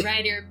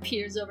 Ryder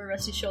peers over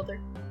Rusty's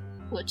shoulder.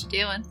 What you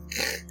doing?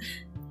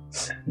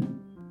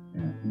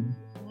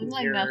 Look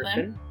like You're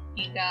nothing.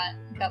 You got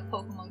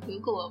Pokemon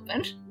Google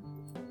open.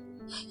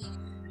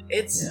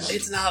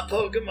 It's not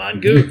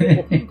Pokemon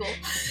Google. Google.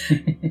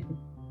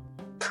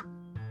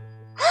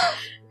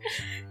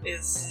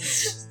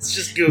 It's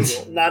just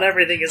Google. Not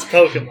everything is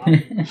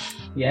Pokemon.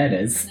 Yeah, it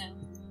is. No.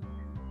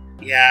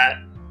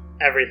 Yeah,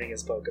 everything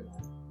is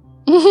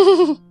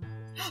Pokemon.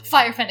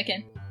 Fire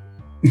Fennekin.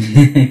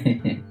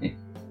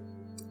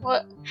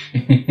 What?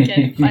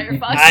 Okay,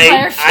 Firefox.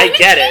 I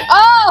get it.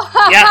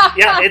 Oh!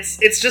 Yeah,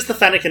 it's just the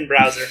Fennekin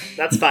browser.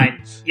 That's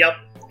fine. Yep.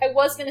 I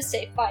was gonna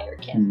say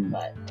Firekin,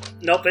 but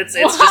Nope, it's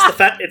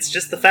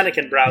just the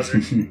Fennekin browser.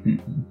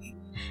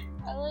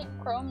 I like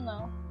Chrome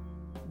though.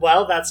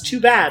 Well, that's too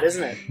bad,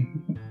 isn't it?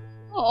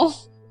 Oh.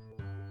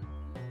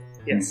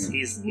 Yes,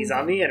 he's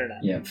on the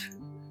internet. Yep.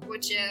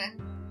 what you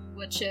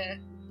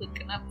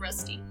looking up,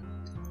 Rusty?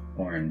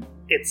 Thorne.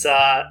 It's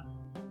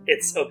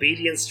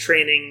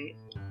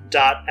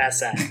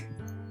obediencetraining.sn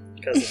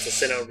because it's a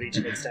Sinnoh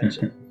region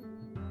extension.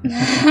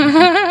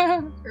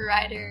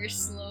 Ryder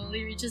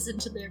slowly reaches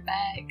into their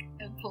bag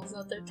and pulls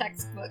out their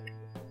textbook.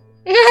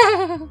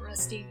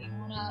 Rusty, you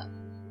wanna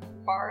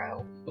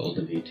borrow? Bold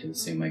of you to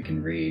assume I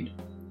can read.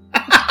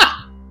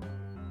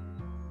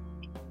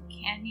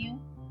 Can you?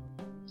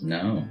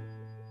 No.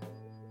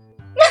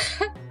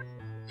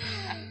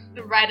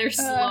 The Ryder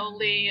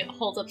slowly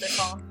holds up their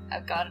phone.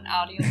 I've got an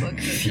audiobook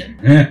version.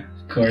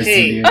 Of course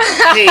Hey, you do.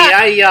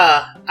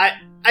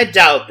 I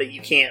doubt that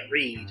you can't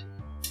read.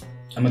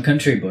 I'm a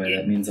country boy,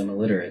 that means I'm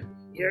illiterate.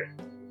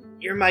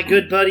 You're my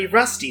good buddy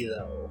Rusty,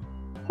 though.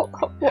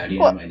 How do you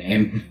know my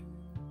name?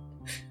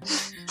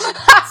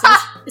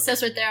 It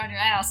says right there on your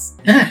ass.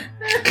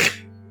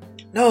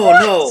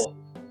 No.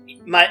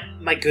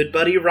 My good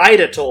buddy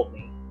Ryder told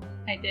me.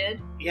 I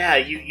did? Yeah,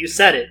 you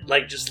said it,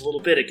 like, just a little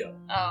bit ago.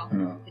 Oh,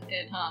 Oh. it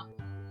did, huh?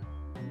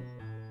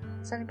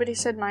 Has anybody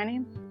said my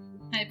name?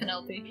 Hi,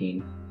 Penelope.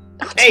 Peen.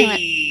 Oh, damn it.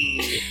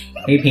 Hey!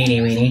 Hey, Peeny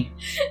Weenie.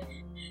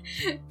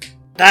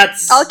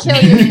 That's... I'll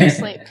kill you in your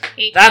sleep.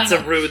 Hey, That's a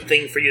Penel- rude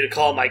thing for you to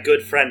call my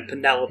good friend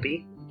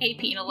Penelope. Hey,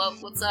 Penelope,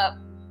 what's up?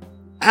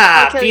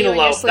 Ah, I'll kill you in your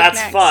Penelope, sleep that's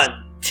next.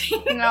 fun.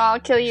 No, I'll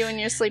kill you in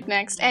your sleep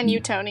next. And you,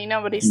 Tony.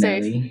 Nobody's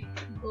safe. Nelly.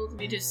 Both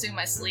of you to assume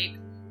I sleep.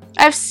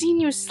 I've seen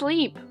you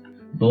sleep.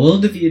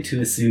 Bold of you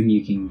to assume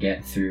you can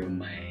get through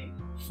my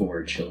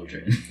 4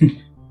 children.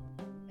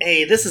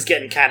 Hey, this is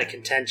getting kind of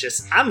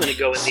contentious. I'm gonna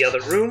go in the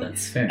other room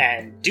That's fair.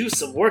 and do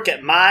some work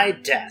at my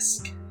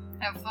desk.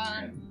 Have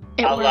fun.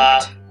 It I'll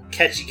worked.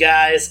 catch you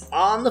guys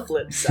on the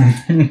flip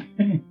side.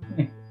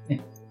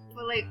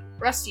 But, like,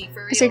 Rusty,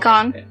 for real. Is he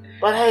gone?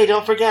 But hey,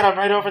 don't forget, I'm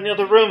right over in the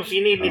other room if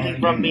you need I wanna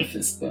anything give from him a me.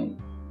 fist bump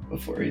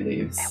before he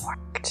leaves. It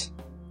worked.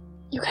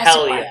 You guys,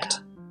 Hell it yeah. worked.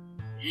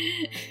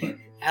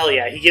 Hell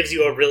yeah, he gives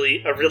you a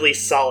really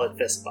solid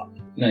fist bump.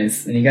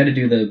 Nice. And you gotta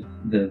do the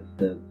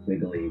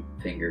wiggly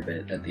finger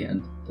bit at the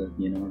end.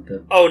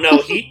 The Oh no,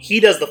 he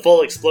does the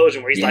full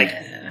explosion where he's Hell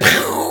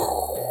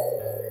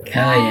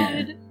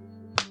yeah.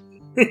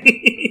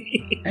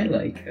 I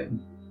like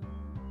him.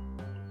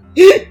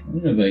 I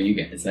don't know about you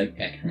guys, I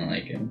kinda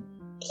like him.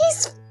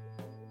 He's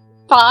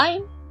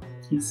fine.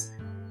 He's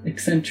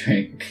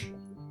eccentric.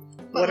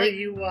 What are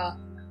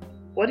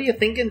you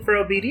thinking for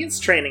obedience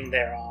training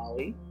there,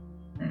 Ollie?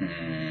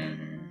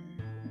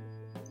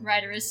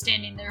 Ryder is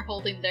standing there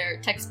holding their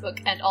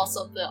textbook and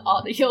also the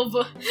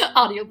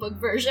audiobook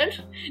version.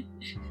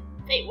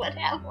 They would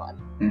have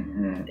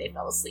one. They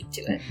fell asleep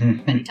to it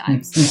many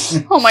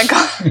times. Oh my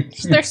god.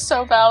 They're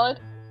so valid.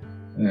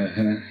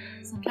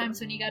 Sometimes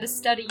when you gotta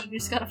study, you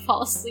just gotta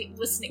fall asleep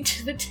listening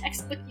to the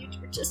textbook you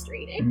were just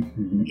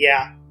reading.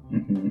 Yeah.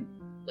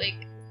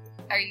 Like,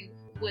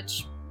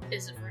 which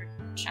is it for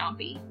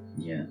Chompy?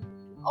 Yeah.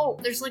 Oh,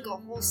 there's like a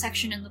whole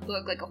section in the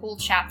book, like a whole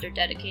chapter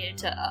dedicated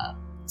to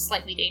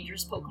slightly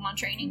dangerous Pokemon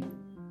training.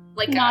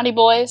 Like Naughty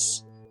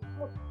boys.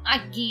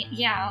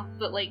 yeah,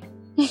 but like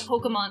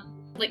Pokemon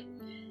like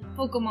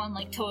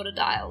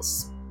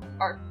Totodiles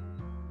are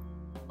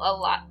a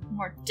lot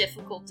more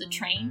difficult to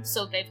train,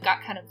 so they've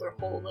got kind of their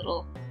whole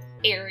little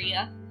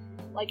area.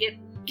 Like, it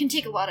can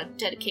take a lot of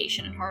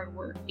dedication and hard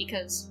work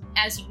because,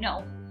 as you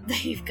know,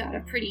 they've got a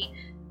pretty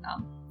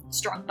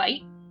strong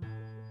bite,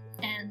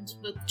 and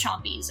with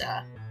Chompy's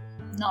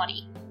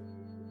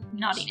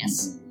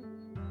naughtiness,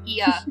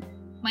 he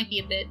might be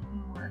a bit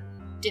more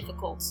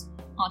difficult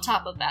on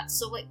top of that.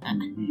 So, like, I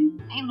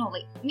don't know,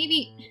 like,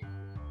 maybe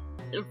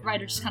the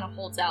writer just kind of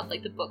holds out,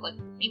 like, the book, like,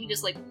 maybe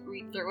just, like,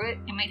 read through it.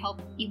 It might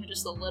help even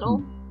just a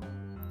little.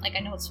 Like, I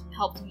know it's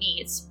helped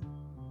me.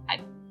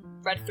 I've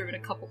read through it a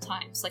couple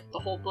times, like, the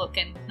whole book,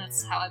 and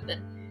that's how I've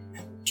been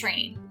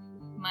training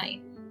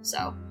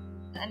so.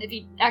 And if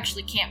you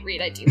actually can't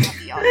read, I do have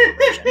the audio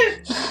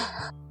version.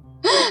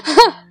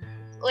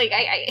 Like,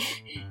 I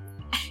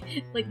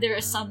like, there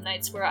are some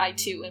nights where I,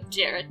 too, am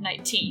Jared,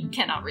 19,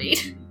 cannot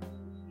read.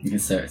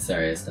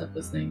 Sorry, I stopped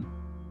listening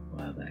a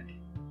while back.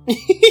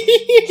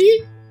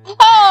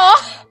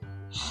 Oh!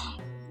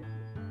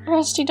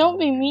 Rusty, don't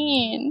be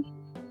mean.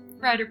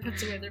 Ryder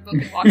puts away their book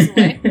and walks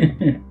away.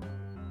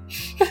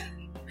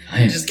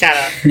 Just kind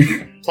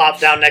of plop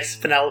down next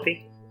to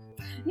Penelope.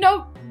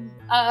 No,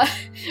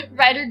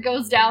 Ryder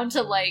goes down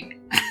to,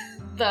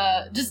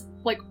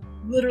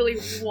 literally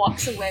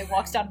walks away,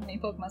 walks down to the main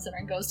Pokemon Center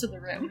and goes to the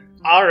room.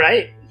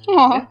 Alright.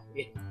 Aw.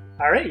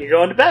 Alright, you're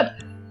going to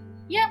bed.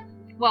 Yeah.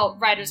 Well,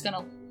 Ryder's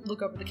gonna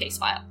look over the case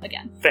file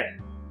again. Fair.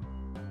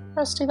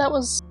 Rusty, that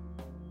was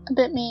a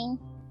bit mean.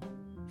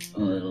 A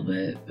little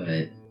bit,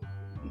 but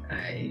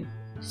I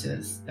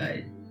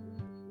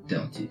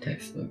don't do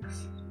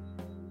textbooks.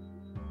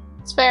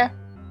 It's fair.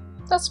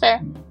 That's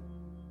fair.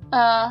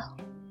 Gotta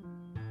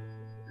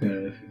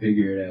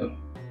figure it out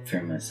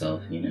for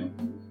myself, you know?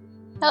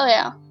 Hell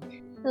yeah.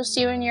 Just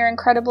you and your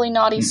incredibly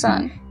naughty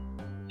son.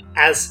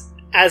 As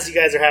you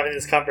guys are having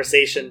this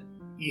conversation,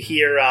 you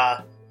hear,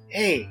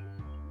 hey,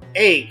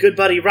 good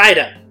buddy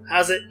Ryder.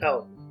 How's it?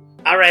 Oh,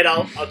 alright,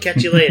 I'll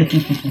catch you later.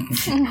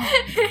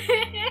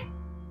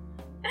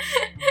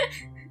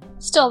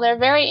 Still, they're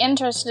very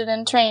interested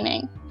in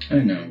training. I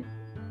know.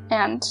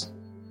 And,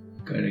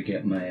 Gotta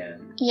get my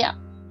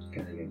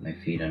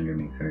feet under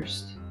me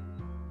first.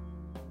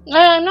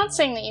 I'm not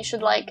saying that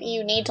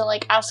you need to,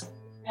 ask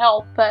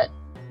help, but,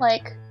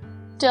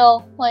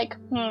 still,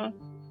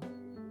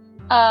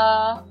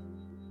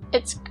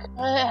 it's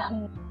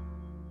good.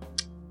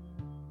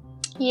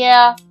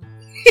 Yeah.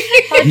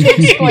 Hard to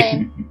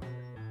explain.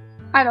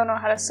 I don't know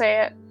how to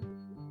say it.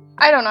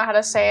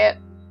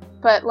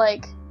 But,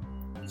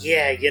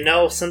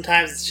 Yeah,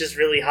 sometimes it's just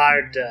really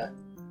hard to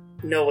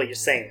know what you're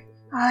saying.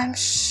 I'm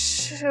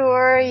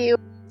sure you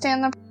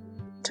understand the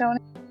Tony.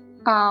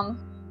 Alright,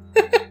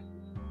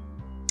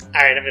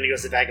 I'm gonna go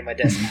sit back at my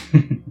desk.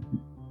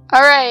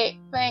 Alright,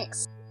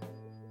 thanks.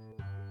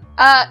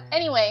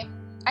 Anyway,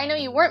 I know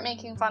you weren't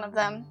making fun of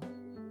them,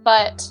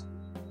 but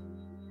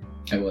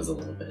I was a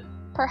little bit.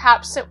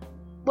 perhaps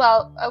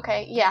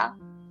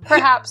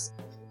perhaps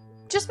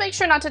just make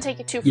sure not to take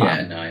it too far.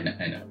 Yeah, no, I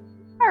know.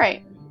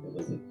 Alright,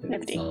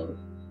 It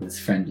was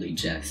friendly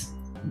jest.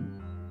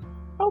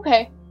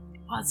 okay.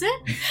 Was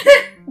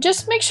it?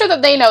 Just make sure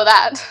that they know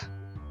that.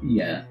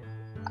 Yeah.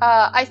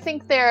 I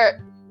think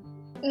they're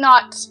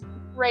not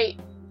great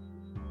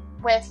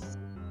with,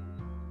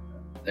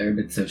 They're a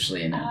bit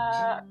socially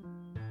inept.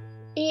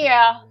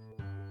 yeah.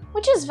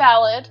 Which is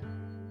valid.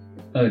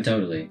 Oh,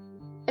 totally.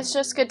 It's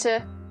just good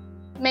to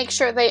make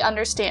sure they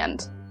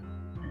understand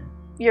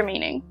your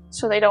meaning,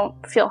 so they don't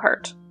feel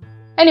hurt.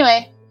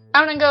 Anyway,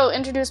 I'm gonna go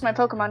introduce my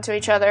Pokemon to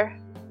each other.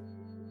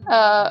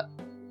 Have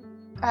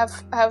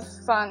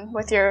fun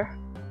with your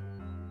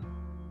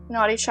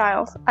naughty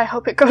child. I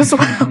hope it goes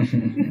well.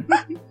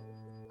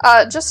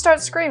 Just start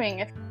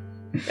screaming.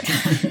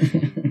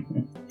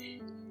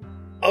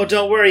 Oh,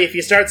 don't worry, if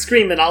you start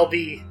screaming, I'll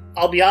be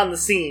on the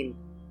scene.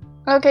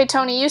 Okay,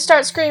 Tony, you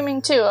start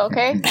screaming too,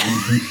 okay?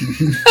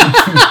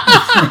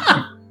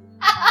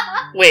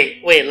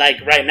 Wait,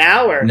 right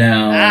now, or?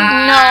 No.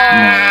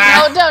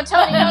 No, don't,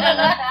 Tony,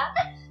 no.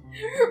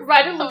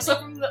 Ryder looks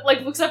up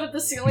at the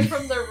ceiling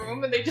from their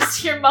room, and they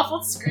just hear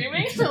muffled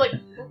screaming. They're like,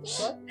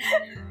 what?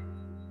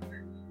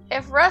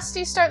 If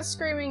Rusty starts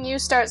screaming, you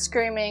start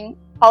screaming,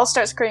 I'll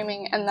start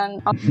screaming, and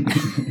then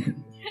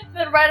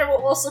Then Ryder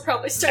will also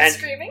probably start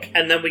screaming.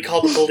 And then we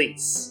call the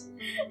police.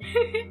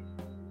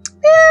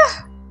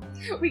 yeah.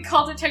 We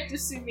call Detective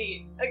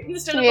Sumi.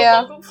 Instead of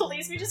Yeah. the local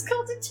police, we just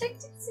call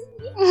Detective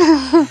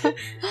Sumi.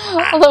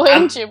 Although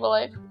in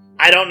Jubilee.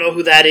 I don't know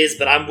who that is,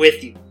 but I'm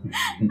with you.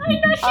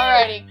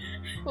 Alrighty,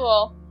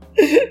 cool.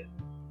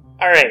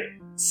 Alright,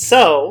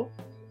 so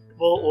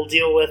we'll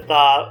deal with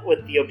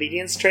the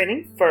obedience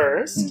training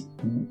first.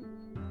 I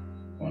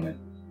wanna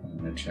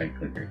try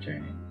clicker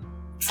training.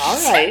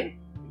 Alright.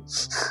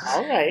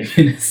 I'm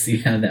gonna see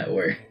how that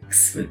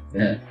works with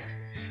that.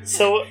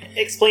 So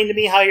explain to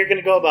me how you're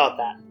gonna go about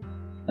that.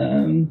 I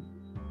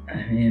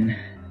mean,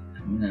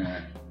 I'm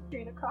gonna...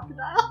 Train a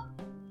crocodile.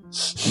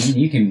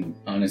 you can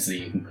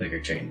clicker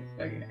train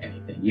fucking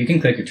anything. You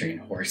can clicker train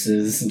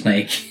horses,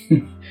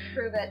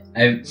 Prove it.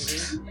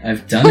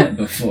 I've done it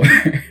before.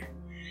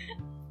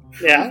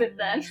 Yeah. Prove it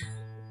then.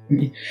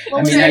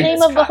 What was the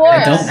name of the horse?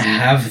 I don't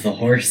have the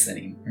horse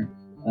anymore.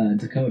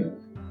 Dakota.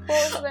 What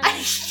was the name?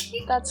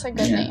 That's a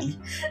good name.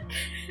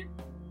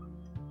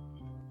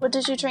 What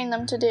did you train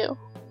them to do?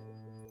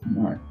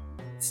 Not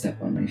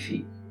step on my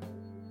feet.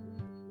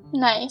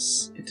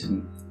 Nice. It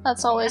didn't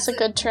That's always a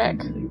good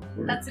trick. really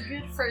work. That's a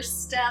good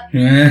first step.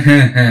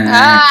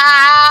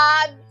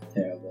 Ah!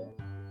 Terrible.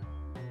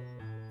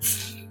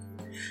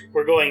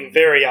 We're going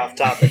very off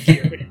topic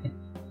here.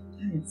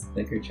 It's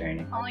clicker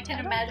training. All I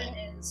can imagine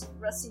is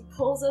Rusty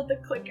pulls out the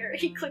clicker,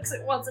 he clicks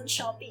it once, and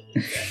Chompy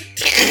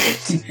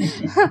eats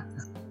it.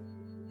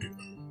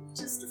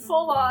 Just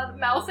full on,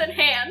 mouth and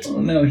hand. Oh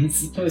no, he's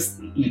supposed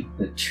to eat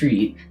the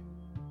treat.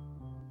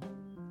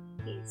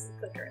 He eats the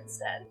clicker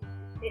instead.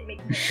 It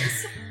makes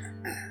noise.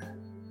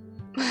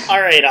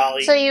 Alright,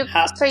 Ollie.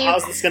 How's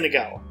this gonna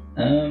go?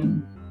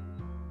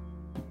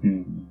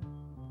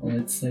 Well,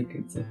 it's a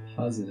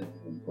positive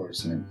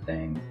enforcement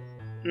thing.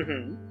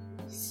 Mm-hmm.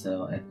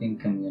 So I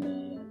think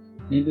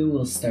maybe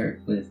we'll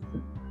start with,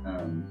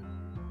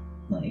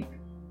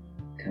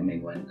 kind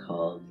coming when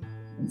called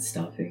and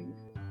stopping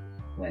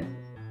when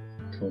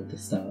told to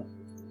stop.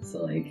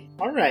 So, like,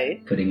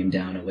 Alright. putting him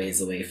down a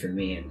ways away from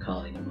me and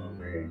calling him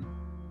over. And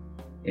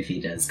if he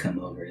does come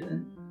over,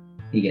 then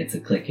he gets a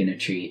click and a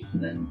treat.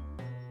 And then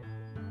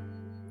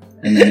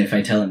if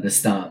I tell him to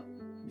stop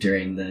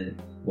during the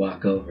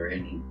walk over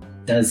and he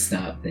does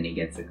stop, then he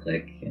gets a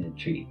click and a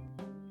treat,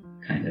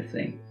 kind of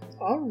thing.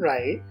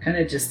 Alright. Kind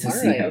of just to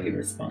see how he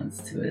responds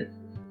to it.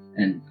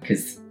 And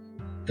because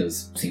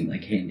those seem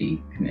like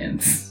handy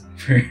commands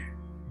for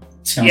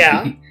Chompy.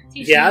 Yeah.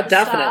 Yeah,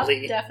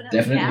 definitely.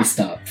 Definitely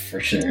stop, for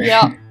sure.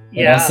 Yeah. But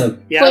Yeah. also,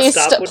 Please,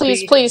 stop would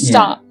please, be- please Yeah.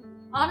 stop.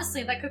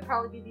 Honestly, that could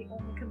probably be the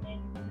only command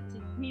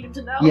you need him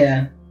to know.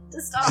 yeah,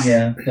 To stop.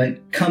 yeah.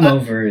 But come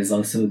over is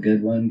also a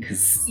good one,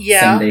 because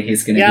Yeah. someday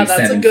he's going to Yeah, be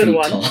that's a 7 good feet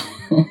one. tall.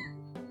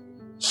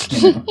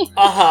 You know?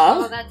 Uh-huh.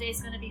 Oh, that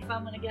day's gonna be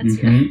fun when it gets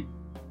here.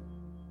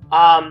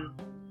 Mhm.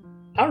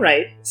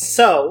 Alright.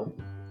 So,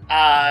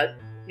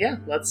 yeah,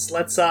 let's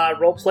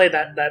role play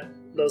that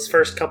those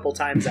first couple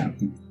times out.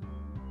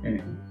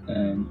 Alright,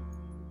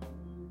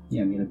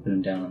 yeah, I'm gonna put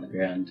him down on the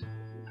ground,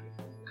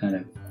 kind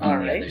of on the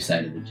Alright. other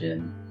side of the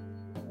gym,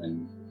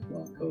 and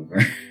walk over.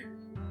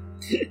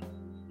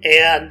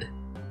 And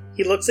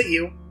he looks at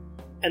you,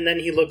 and then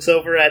he looks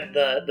over at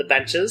the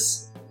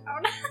benches, Oh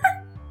no.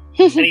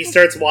 and he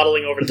starts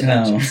waddling over to the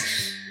No.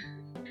 benches.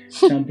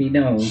 Chompy,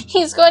 no.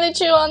 He's going to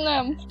chew on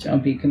them.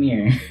 Chompy, come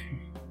here.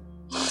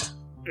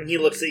 And he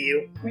looks at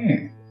you, Come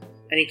here.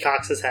 and he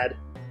cocks his head,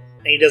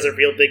 and he does a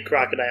real big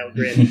crocodile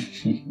grin,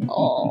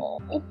 Oh.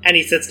 and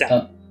he sits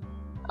down.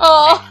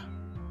 Oh.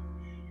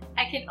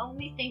 I can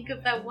only think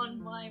of that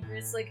one line where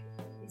it's like,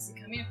 Asa,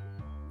 come here.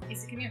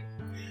 Asa, come here.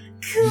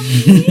 Come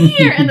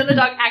here! And then the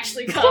dog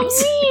actually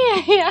comes.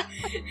 Yeah.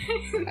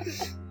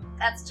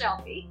 That's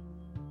Chompy.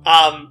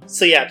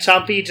 So yeah,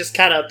 Chompy just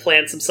kind of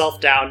plants himself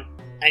down,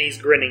 and he's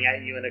grinning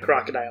at you in a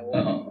crocodile way.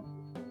 Oh,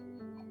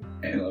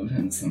 I love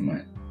him so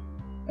much.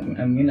 I'm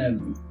gonna,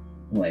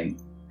 like,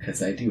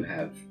 because I do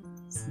have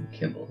some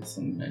kibble,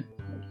 so I'm gonna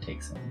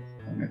take some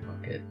from my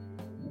pocket.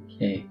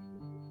 Okay,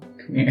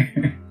 come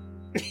here.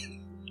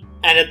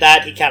 And at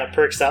that, he kind of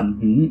perks up,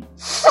 Mhm.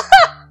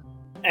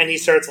 and he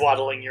starts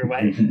waddling your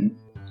way. Mhm.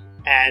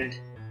 And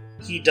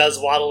he does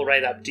waddle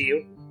right up to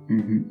you,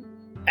 Mhm.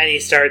 and he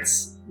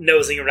starts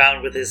nosing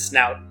around with his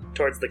snout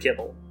towards the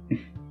kibble.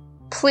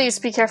 Please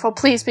be careful.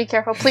 Please be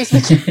careful. Please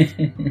be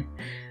careful.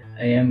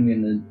 I'm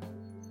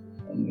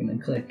gonna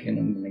click and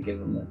I'm gonna give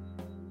him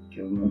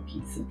a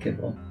piece of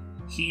kibble.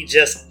 He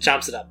just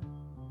chomps it up.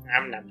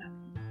 Nom, nom, nom.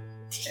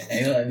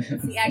 I love him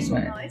It's the so actual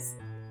much. noise.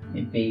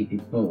 My baby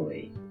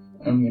boy.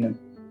 I'm gonna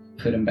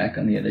put him back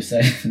on the other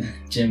side of the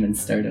gym and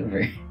start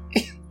over.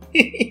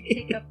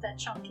 Pick up that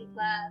chunky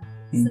lad.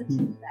 Set Mhm.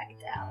 him back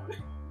down.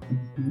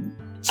 Mhm.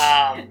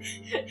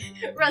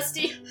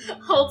 Rusty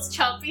holds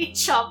Chompy.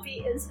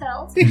 Chompy is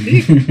held.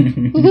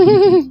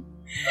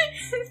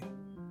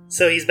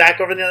 So he's back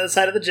over on the other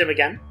side of the gym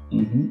again,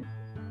 Mhm.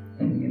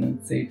 I'm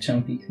gonna say,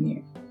 Chompy, come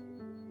here.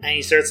 and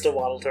he starts to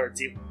waddle towards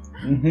you.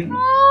 Mhm.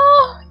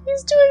 Oh,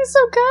 he's doing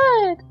so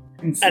good.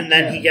 And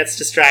then he gets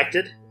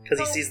distracted because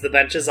he sees the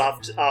benches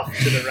off to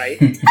the right,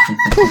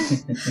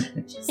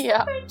 Just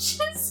Yeah.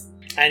 benches.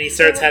 and he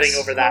starts They're heading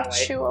over that way.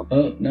 so chewable.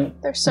 Oh, no.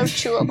 They're so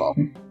chewable.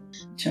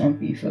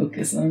 Chompy,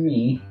 focus on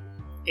me.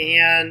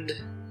 And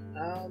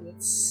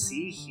let's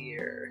see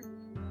here.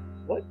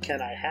 What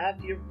can I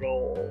have you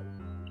roll?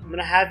 I'm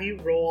gonna have you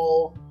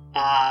roll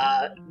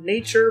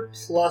nature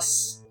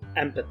plus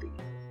empathy.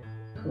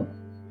 Cool.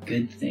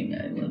 Good thing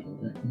I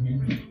leveled it.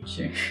 Yeah,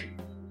 sure.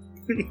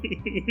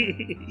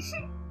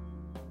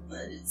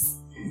 But it's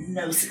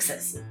no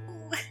success.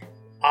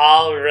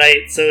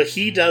 Alright, so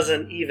he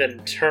doesn't even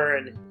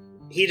turn.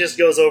 He just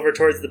goes over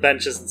towards the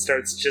benches and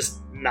starts just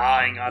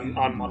gnawing on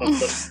one of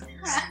them,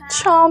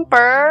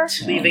 Chomper.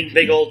 leaving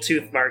big old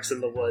tooth marks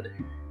in the wood.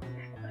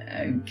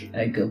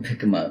 I go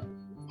pick him up.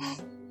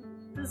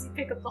 Does he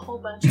pick up the whole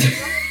bunch of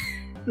them?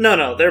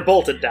 No, they're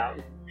bolted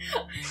down.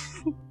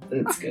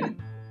 That's good.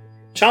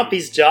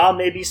 Chompy's jaw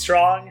may be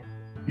strong,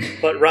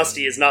 but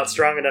Rusty is not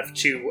strong enough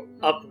to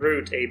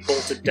uproot a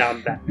bolted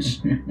down bench.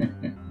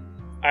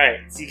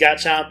 Alright, so you got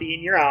Chompy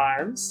in your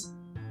arms.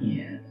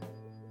 Yeah.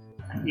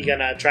 You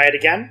gonna try it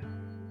again?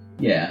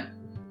 Yeah.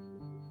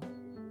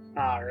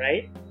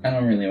 Alright. I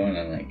don't really want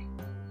to, like,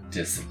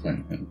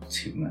 discipline him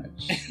too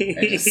much.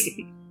 I just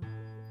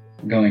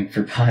going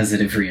for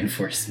positive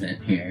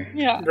reinforcement here.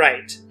 Yeah.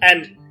 Right.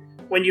 And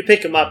when you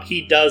pick him up,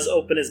 he does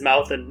open his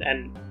mouth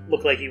and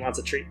look like he wants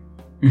a treat.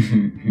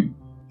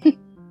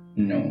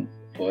 No,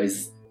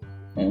 boys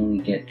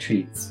only get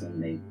treats when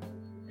they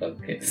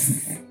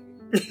focus.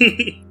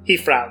 He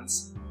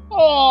frowns.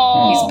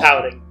 Oh. He's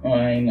pouting. Oh,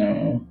 I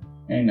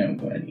know,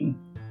 buddy.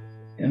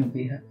 It'll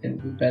be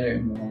better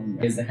in the long run.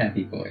 He's a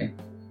happy boy.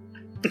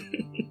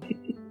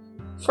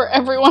 For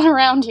everyone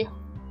around you.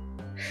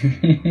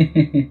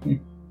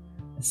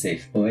 A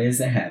safe boy is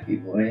a happy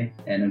boy,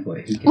 and a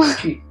boy who gets a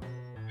treat.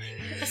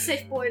 A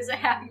safe boy is a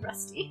happy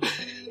Rusty.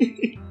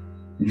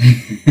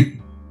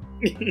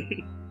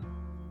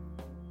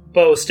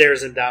 Bo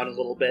stares him down a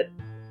little bit,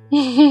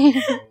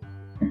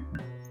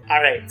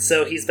 Alright,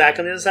 so he's back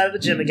on the other side of the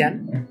gym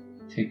again.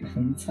 Take it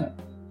from the top.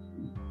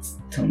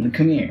 Tell him to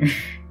come here.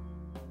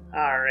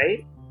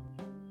 Alright.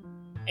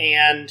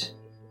 And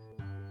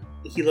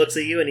he looks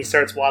at you and he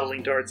starts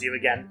waddling towards you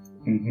again.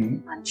 Mm-hmm.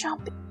 Come on,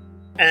 Chumpy.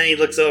 And then he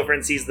looks over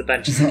and sees the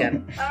benches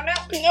again. Oh no.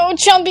 No,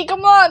 Chumpy,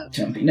 come on!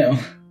 Jumpy, no.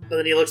 But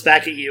then he looks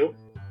back at you.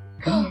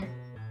 Come here.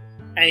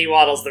 And he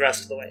waddles the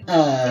rest of the way.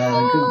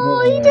 Oh, good Oh,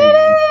 boy. he did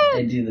it!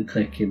 I do the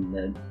click in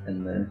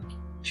the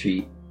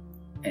treat.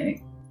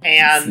 And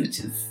And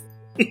switches.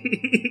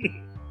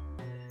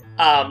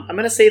 I'm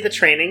gonna say the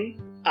training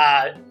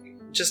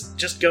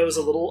just goes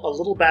a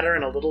little better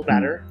and a little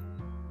better.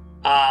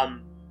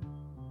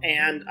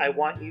 And I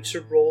want you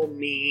to roll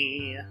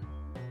me.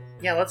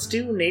 Yeah, let's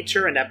do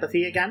nature and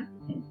empathy again.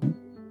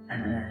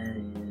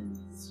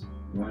 It's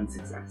one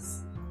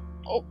success.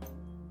 All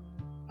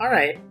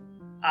right.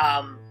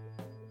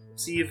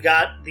 So you've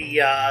got the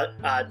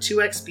 2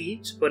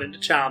 XP to put into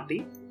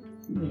Chompy,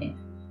 Yeah.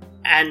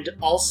 and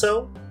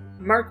also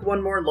mark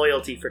one more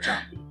loyalty for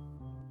Chompy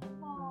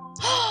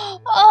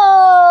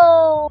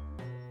Oh!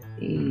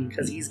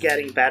 because he's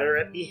getting better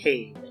at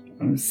behaving.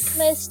 I'm Mr.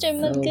 so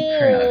Magoo.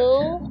 proud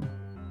of him.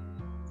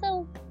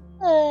 So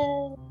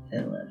good.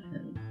 I love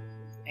him.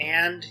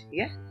 And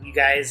yeah, you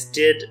guys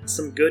did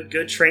some good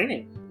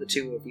training, the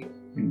two of you.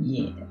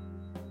 Yeah.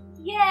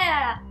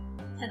 Yeah!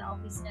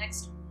 Penelope's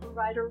next.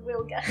 Ryder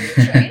will get her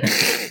to train.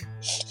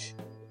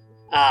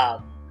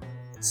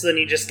 So then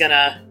you're just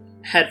gonna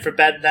head for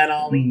bed then,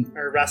 Ollie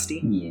or Rusty.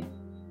 Yeah.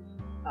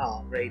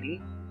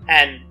 Alrighty.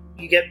 And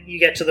you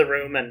get to the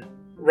room and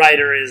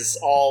Ryder is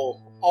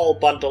all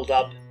bundled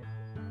up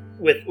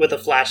with a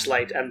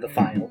flashlight and the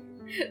file.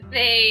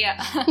 They,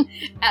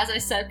 as I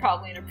said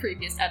probably in a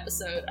previous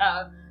episode,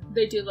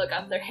 they do look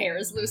up, their hair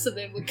is loose, so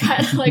they look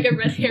kind of like a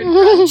red-haired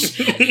grudge.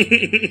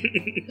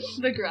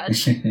 The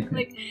grudge.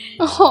 Like,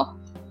 Oh.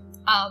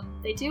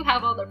 they do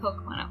have all their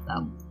Pokemon out,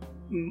 though.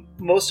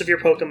 Most of your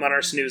Pokemon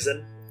are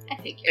snoozing, I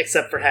figured.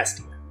 except for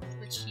Hestia.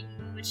 What's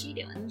she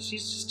doing?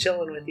 She's just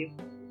chilling with you.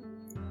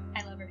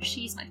 I love her.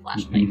 She's my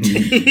flashlight.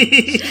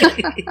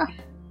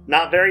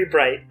 Not very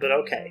bright, but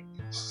okay.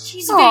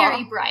 She's Aw.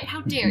 very bright.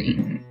 How dare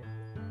you?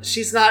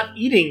 She's not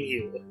eating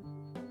you.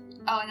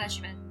 Oh, I thought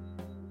you meant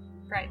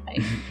bright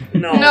light.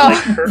 No, No. like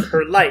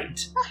her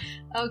light.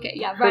 Okay,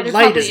 yeah, Her Ryder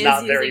light probably is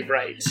not using, very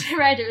bright.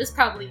 Ryder is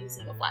probably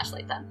using a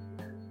flashlight then.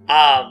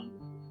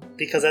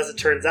 Because as it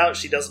turns out,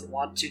 she doesn't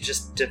want to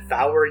just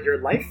devour your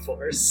life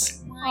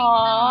force. Why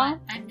Aw. not?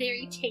 I'm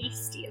very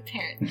tasty,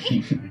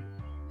 apparently.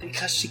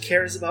 Because she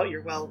cares about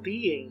your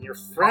well-being, your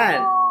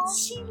friends. Oh,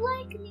 she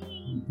like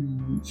me.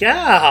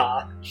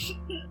 Yeah!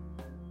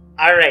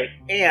 Alright,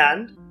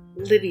 and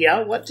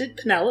Lydia, what did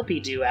Penelope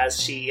do as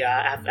she,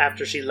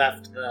 after she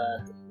left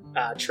the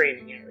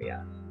training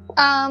area?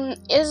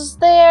 Is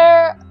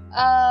there,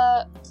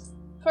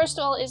 first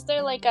of all, is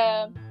there like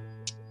an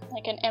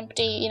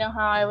empty, you know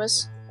how I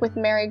was with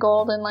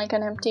Marigold in like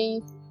an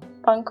empty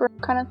bunk room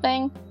kind of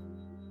thing?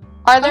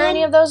 Are there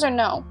any of those or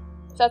no?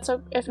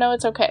 If no,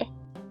 it's okay.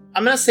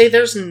 I'm gonna say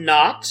there's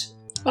not.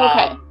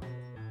 Okay.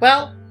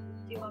 Well,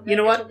 Do you want You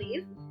know Ryder what? to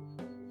leave?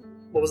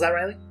 what was that,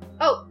 Riley?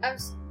 Oh,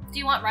 do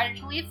you want Ryder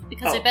to leave?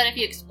 Because I Oh. bet if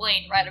you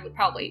explained, Ryder would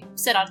probably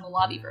sit out in the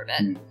lobby for a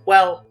bit.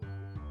 Well,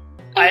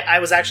 I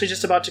was actually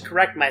just about to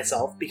correct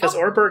myself, because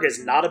Oreburgh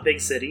is not a big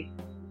city,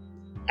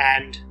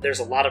 and there's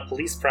a lot of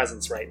police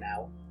presence right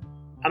now.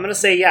 I'm gonna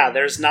say, yeah,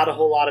 there's not a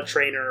whole lot of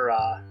trainer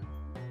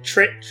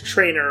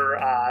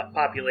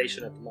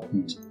population at the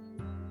moment.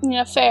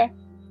 Yeah, fair.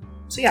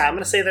 So yeah, I'm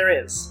gonna say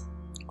there is.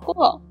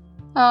 Cool.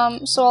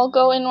 So I'll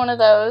go in one of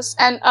those.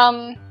 And,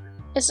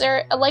 is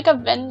there like a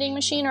vending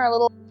machine or a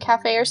little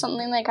cafe or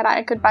something that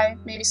I could buy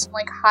maybe some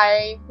like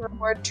high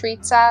reward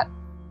treats at?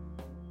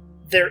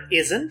 There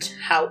isn't,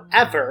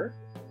 however,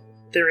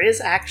 there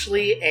is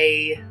actually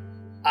a,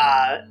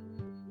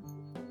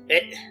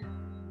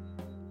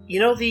 you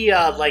know the,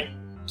 like,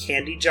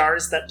 candy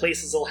jars that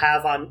places will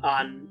have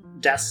on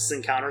desks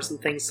and counters and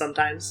things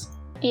sometimes?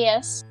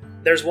 Yes.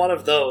 There's one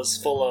of those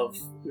full of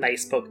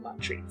nice Pokemon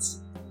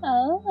treats.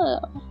 Oh,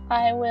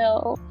 I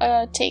will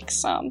take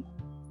some.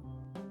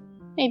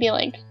 Maybe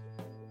like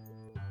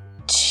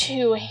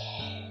two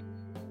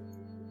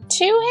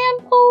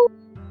handfuls.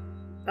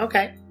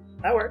 Okay,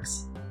 that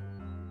works.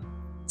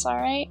 It's all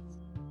right.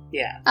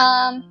 Yeah.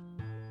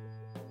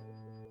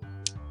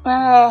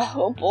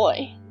 Oh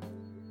boy.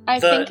 I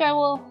The- think I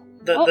will.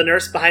 The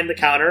nurse behind the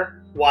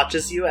counter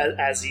watches you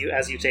as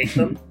you take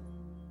them,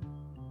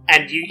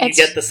 and you It's-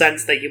 get the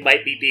sense that you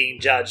might be being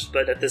judged,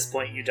 but at this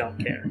point you don't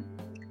care.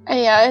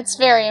 Yeah, it's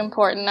very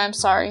important. I'm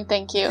sorry.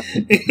 Thank you.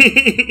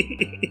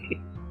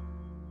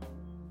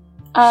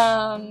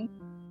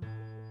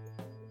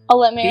 I'll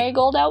let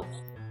Marigold out.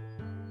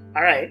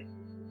 All right.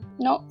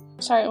 No,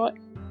 sorry. What?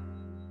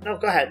 No,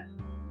 go ahead.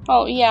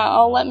 Oh yeah,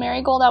 I'll let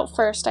Marigold out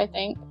first. I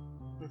think.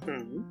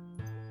 hmm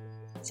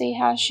See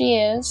how she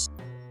is.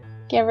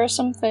 Give her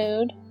some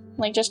food,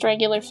 like just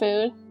regular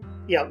food.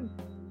 Yep.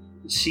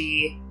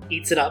 She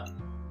eats it up.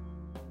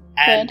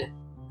 And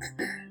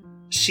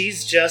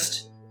she's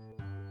just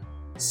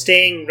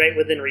staying right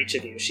within reach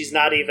of you. She's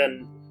not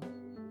even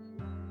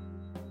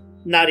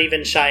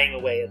shying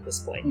away at this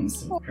point. I'm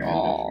so proud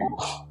of her.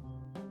 Aw.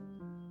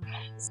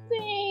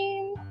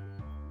 Same.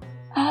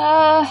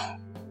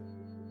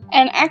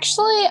 And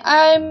actually,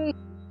 I'm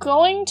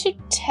going to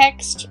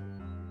text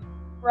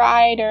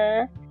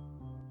Ryder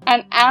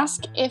and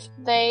ask if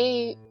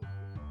they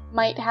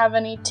might have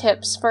any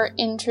tips for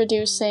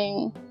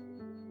introducing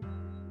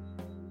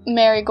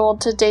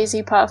Marigold to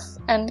Daisy Puff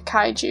and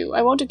Kaiju.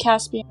 I won't do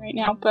Caspian right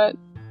now, but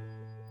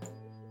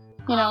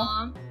you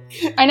know,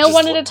 I know Just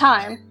one at a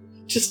time.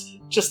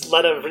 Just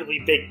let a really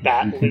big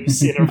bat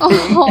loose in a room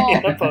Oh.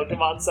 in a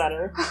Pokemon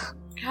Center.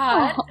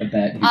 God. A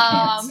bat who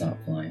can't stop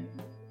flying.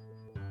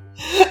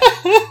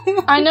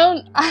 I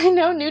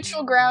know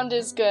neutral ground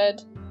is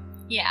good.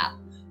 Yeah.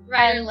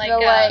 Ryder, And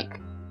like,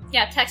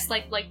 text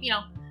like,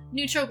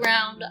 neutral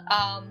ground,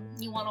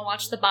 you want to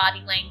watch the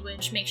body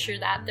language, make sure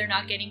that they're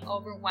not getting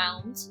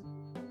overwhelmed.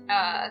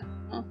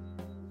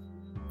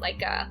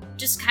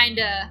 Just kind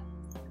of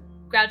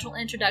gradual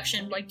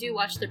introduction, like, do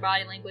watch their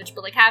body language,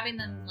 but, like, having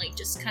them, like,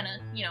 just kind of,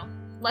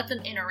 let them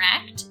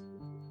interact,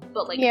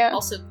 but, like,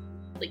 also,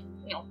 like,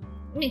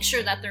 make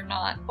sure that they're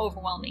not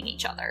overwhelming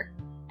each other.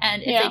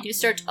 And if they do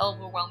start to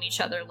overwhelm each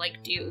other,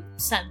 like, do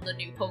send the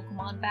new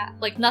Pokemon back.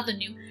 Like, not the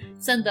new,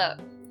 send the,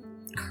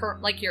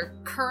 your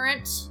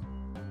current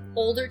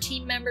older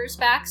team members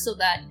back so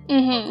that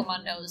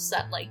Pokemon knows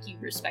that, like, you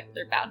respect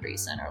their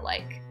boundaries and are,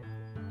 like,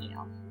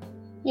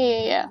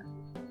 Yeah.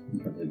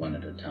 Probably one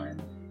at a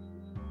time.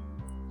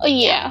 Oh,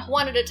 yeah.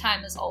 One at a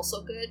time is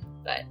also good,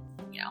 but,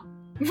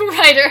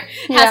 Ryder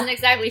hasn't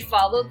exactly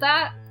followed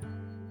that.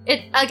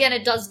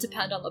 It does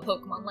depend on the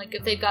Pokemon. Like,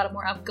 if they've got a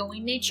more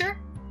outgoing nature,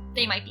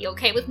 they might be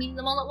okay with meeting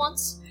them all at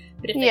once.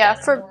 But if they've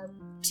got a more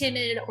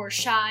timid or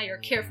shy or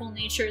careful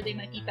nature, they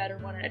might be better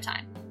one at a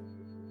time.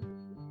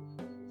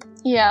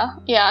 Yeah,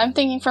 I'm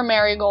thinking for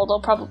Marigold, I'll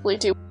probably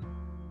do.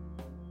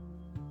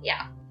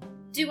 Yeah.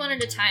 Do one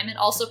at a time, and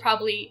also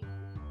probably...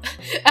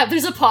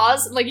 there's a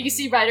pause, like, you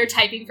see Ryder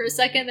typing for a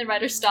second, then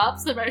Ryder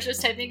stops, then Ryder starts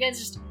typing again,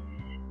 just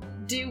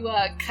do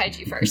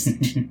Kaiju first.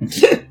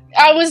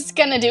 I was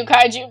gonna do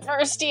Kaiju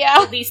first,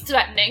 yeah. Least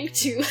threatening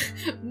to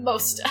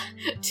most.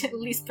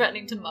 Least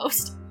threatening to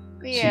most.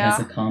 She has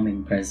a Yeah,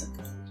 calming presence.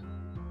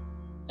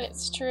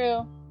 it's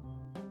true.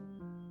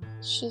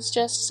 She's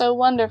just so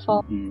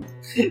wonderful.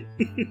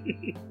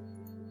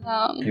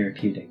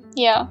 Therapeutic.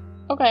 Yeah,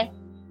 okay.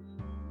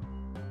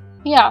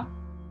 Yeah,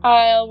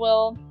 I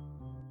will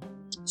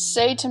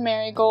say to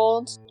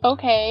Marigold,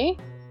 okay,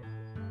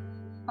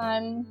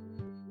 I'm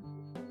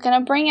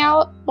gonna bring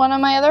out one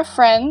of my other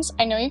friends.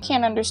 I know you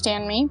can't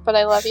understand me, but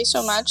I love you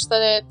so much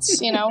that it's,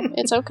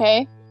 it's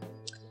okay.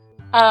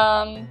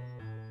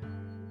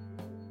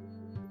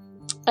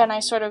 And I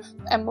sort of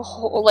am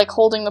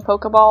holding the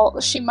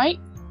Pokeball. She might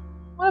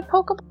want a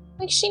Pokeball.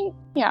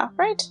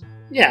 Right?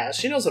 Yeah,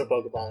 she knows what a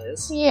Pokeball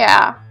is.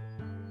 Yeah.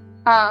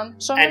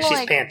 So I'm And gonna,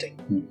 she's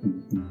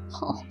panting.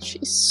 oh,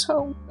 she's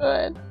so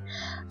good.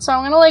 So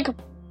I'm gonna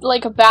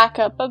back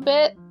up a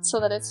bit so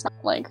that it's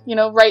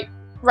not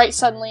right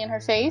suddenly in her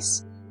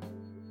face.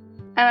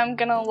 And I'm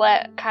gonna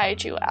let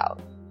Kaiju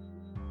out.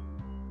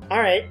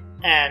 Alright,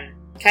 and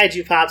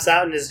Kaiju pops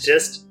out and is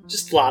just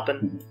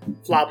flopping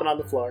on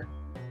the floor.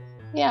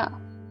 Yeah.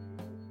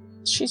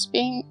 She's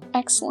being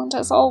excellent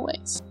as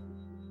always.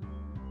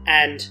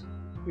 And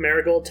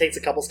Marigold takes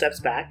a couple steps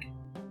back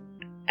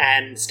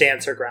and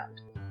stands her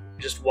ground,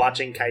 just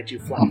watching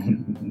Kaiju flop.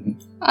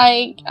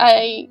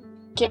 I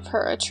give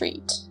her a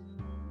treat.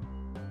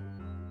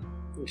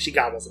 She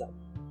gobbles it up.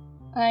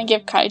 I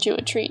give Kaiju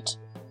a treat.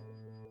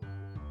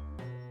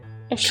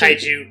 If she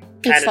Kaiju eats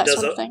kind of that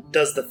sort of thing.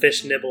 does the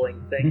fish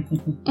nibbling thing.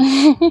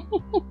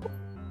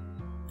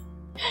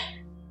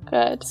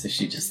 Good. So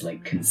she just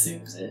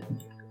consumes it.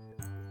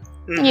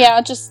 Mhm.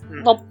 Yeah, just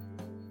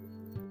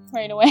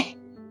right away.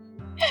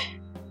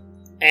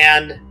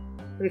 And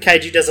then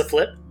Kaiju does a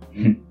flip,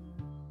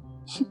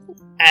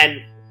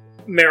 and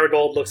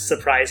Marigold looks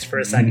surprised for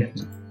a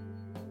second,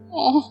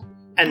 Oh.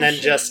 and then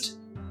just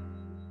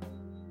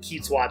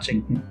keeps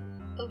watching.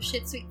 Oh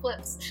shit, sweet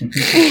flips.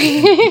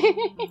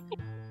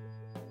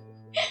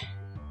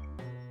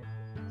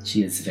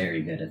 She is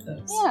very good at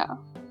those. Yeah.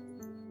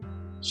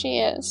 She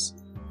is.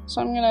 So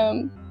I'm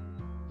gonna,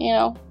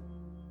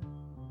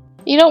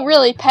 you don't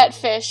really pet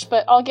fish,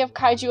 but I'll give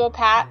Kaiju a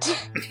pat.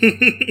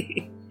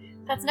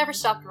 That's never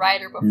stopped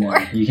Ryder before.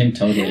 No, you can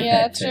totally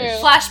Yeah, pet true. fish.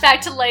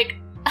 Flashback to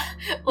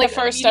The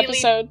first immediately-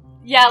 episode.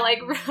 Yeah,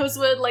 like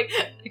Rosewood, I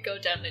go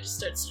down and I just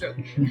start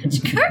stroking.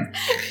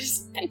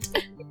 Just pet.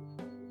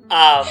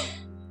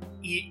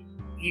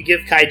 You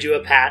give Kaiju a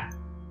pat.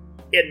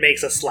 It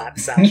makes a slap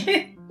sound.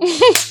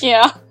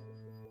 Yeah.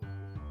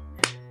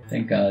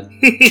 Thank God.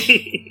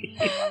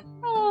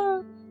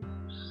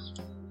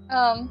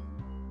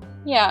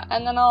 Yeah,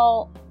 and then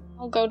I'll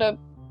go to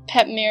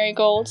pet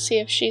Marigold, see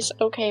if she's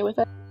okay with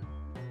it.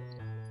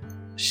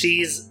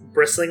 She's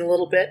bristling a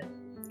little bit,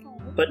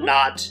 but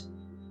not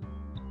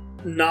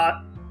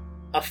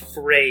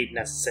afraid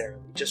necessarily,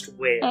 just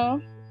wary.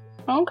 Oh,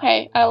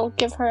 okay. I'll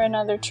give her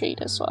another treat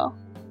as well.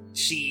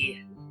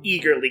 she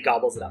eagerly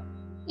gobbles it up.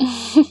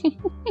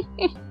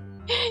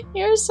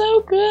 You're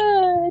so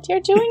good. You're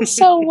doing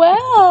so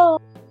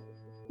well.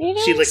 You're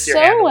doing She licks your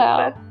so hand a well.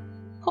 little bit.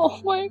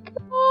 Oh my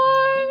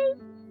god.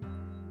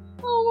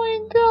 Oh my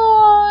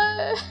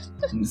god.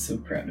 I'm so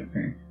proud of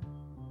her.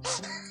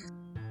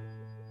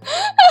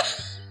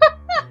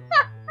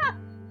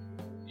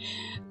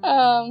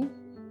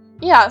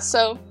 Yeah,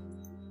 so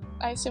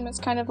I assume it's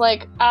kind of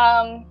like,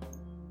 I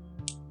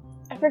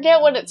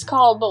forget what it's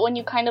called, but when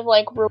you kind of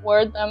like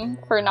reward them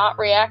for not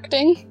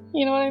reacting,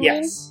 you know what I mean?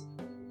 Yes.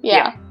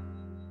 Yeah.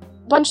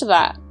 Bunch of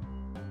that.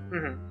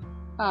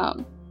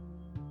 Mm-hmm.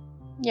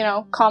 You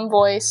know, calm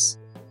voice,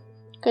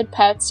 good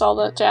pets, all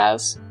that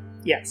jazz.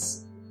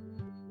 Yes.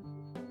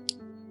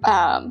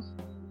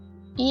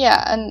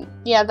 Yeah, and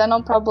yeah, then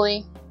I'll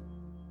probably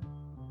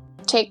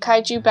take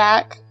Kaiju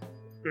back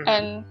Mhm.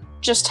 and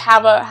just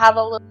have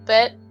a little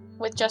bit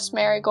with just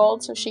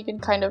Marigold, so she can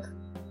kind of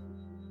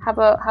have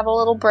a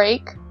little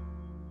break.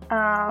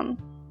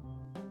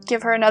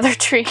 Give her another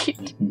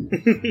treat.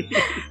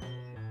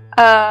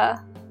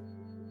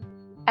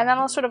 And then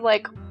I'll sort of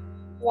like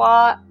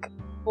walk,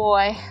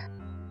 boy.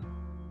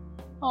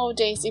 Oh,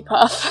 Daisy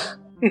Puff.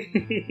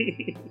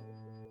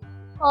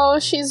 Oh,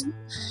 she's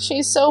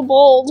so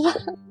bold.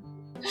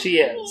 She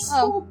is.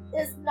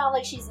 It's not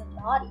like she's a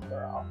naughty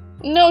girl.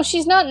 No,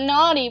 she's not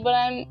naughty, but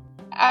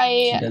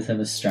She does have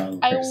a strong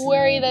I personality.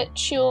 worry that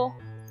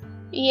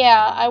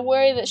I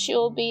worry that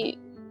she'll be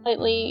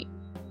slightly,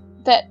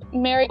 that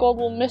Marigold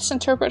will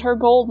misinterpret her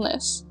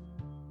boldness.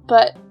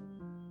 But,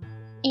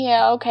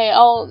 yeah, okay,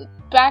 I'll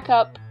back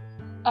up,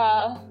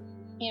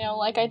 you know,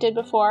 like I did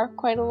before,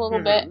 quite a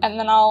little bit, and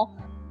then I'll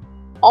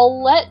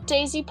let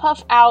Daisy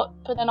Puff out,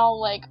 but then I'll,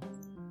 like,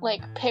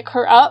 pick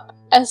her up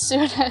as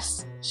soon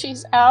as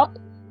she's out.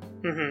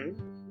 Mm-hmm.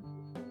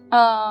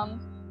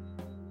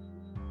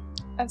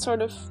 And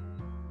sort of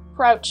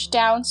crouch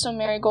down so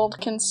Marigold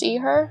can see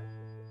her.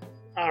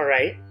 All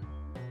right.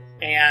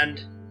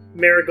 And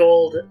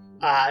Marigold,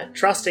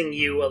 trusting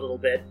you a little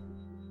bit,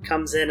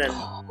 comes in and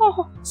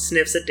Oh.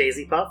 sniffs at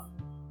Daisy Puff,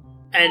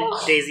 and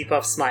Daisy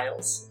Puff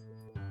smiles.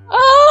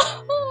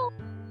 Oh!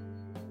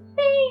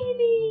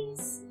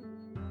 Babies!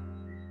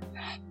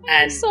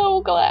 I'm And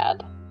so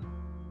glad.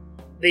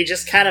 they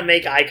just kind of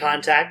make eye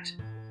contact,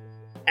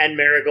 and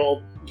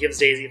Marigold gives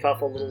Daisy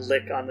Puff a little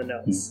lick on the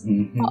nose.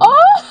 Mhm.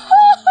 Oh!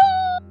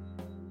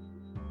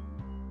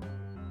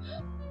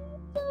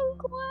 I'm so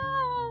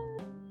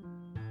glad.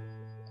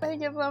 I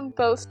give them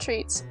both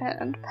treats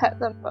and pet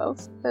them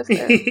both if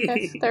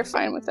they're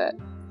fine with it.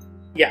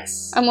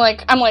 Yes. I'm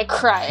like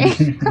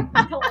crying.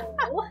 No.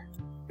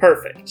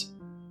 Perfect.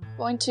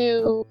 Going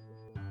to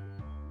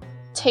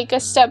take a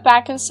step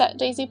back and set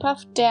Daisy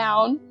Puff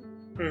down.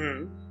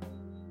 Mm-hmm.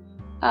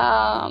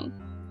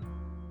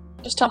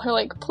 Just tell her,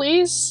 like,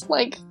 please,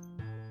 like,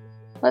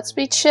 let's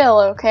be chill,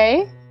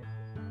 okay?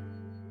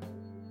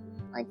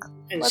 Like,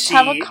 And let's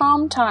have a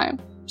calm time.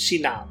 She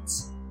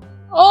nods.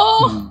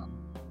 Oh!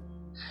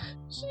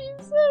 She's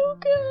so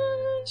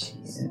good! She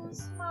So is.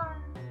 smart.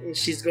 And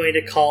she's going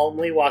to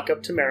calmly walk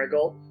up to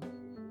Marigold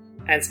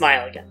and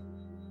smile again.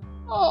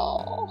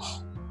 Oh.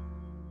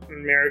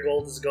 And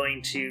Marigold is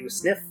going to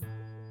sniff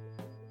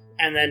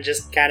and then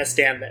just kind of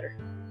stand there.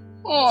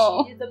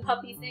 Oh. She did the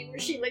puppy thing where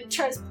she like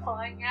tries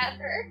pawing at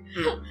her.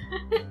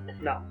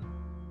 No.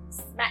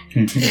 Smack.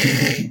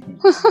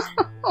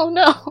 Oh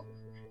no.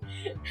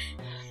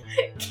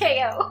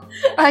 KO.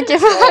 I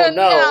give Oh,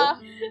 no. Yeah,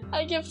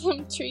 I give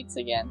them treats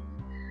again.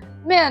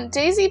 Man,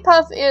 Daisy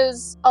Puff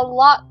is a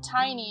lot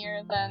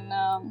tinier than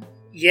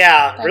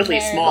Yeah, than really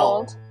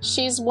small. Marigold.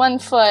 She's 1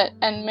 foot,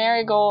 and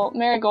Marigold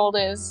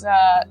is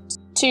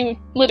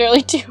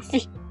literally 2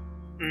 feet.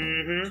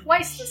 Mm-hmm.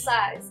 Twice the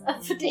size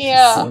of the Daisy.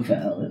 Yeah. So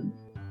valid.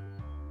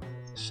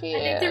 She I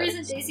think the is.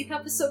 reason Daisy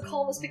Puff is so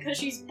calm is because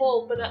she's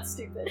bold but not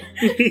stupid.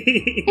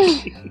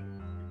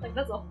 Like,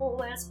 that's a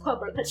whole ass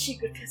pupper that she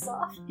could piss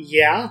off.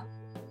 Yeah.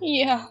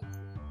 Yeah.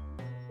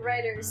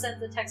 Ryder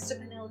sends a text to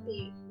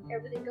Penelope.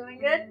 Everything going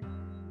good?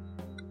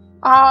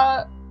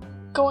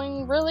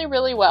 Going really,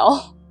 really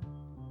well.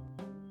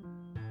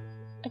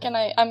 Again,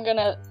 I'm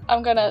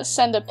gonna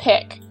send a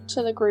pic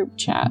to the group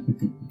chat.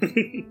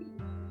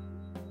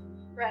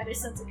 Ryder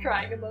sends a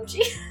crying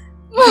emoji.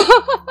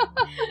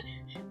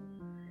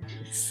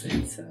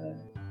 It's a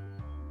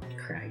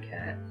cry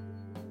cat,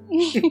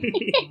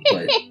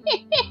 but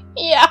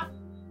Yeah.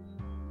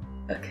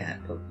 a cat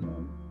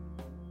Pokemon.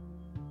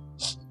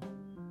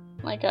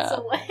 Like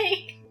So,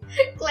 like,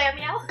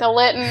 Glammeow? a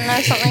Litten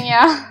or something,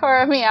 yeah.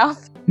 Or a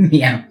Meowth. Meow.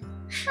 Yeah.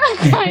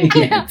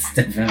 Yeah, it's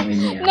definitely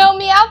Meow.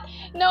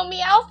 No,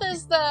 Meowth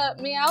is the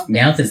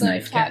Meowth is the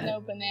Knife Cat.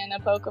 no banana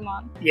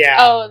Pokemon. Yeah.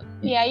 Oh,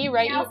 yeah, you're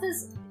right. Meowth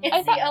is... It's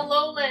I the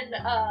Alolan,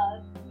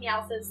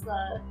 Meowth is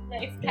the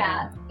knife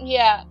cat.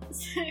 Yeah.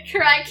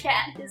 Cry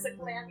cat is a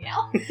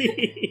Glammeow.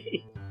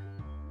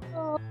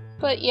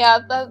 But yeah,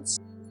 that's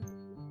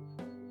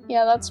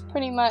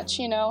pretty much,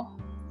 you know,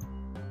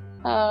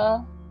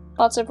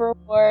 lots of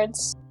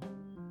rewards,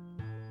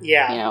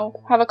 Yeah. you know,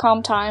 have a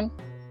calm time.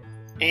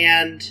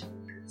 And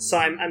So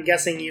I'm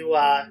guessing you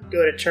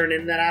go to turn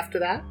in then after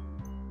that?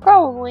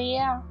 Probably,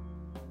 yeah.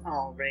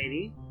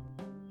 Alrighty.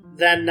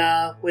 Then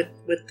with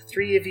the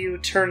three of you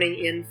turning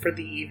in for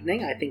the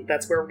evening, I think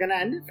that's where we're gonna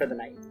end it for the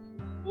night.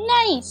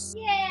 Nice!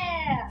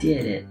 Yeah!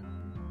 Did it.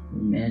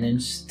 We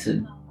managed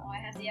to... Oh, I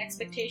have the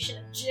expectation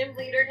of gym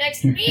leader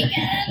next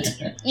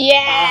weekend!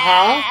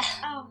 Yeah!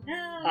 Oh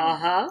no!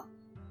 Uh-huh.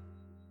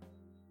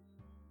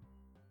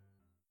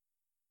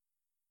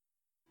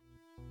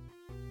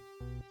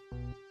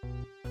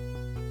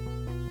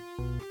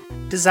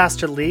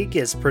 Disaster League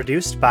is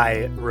produced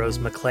by Rose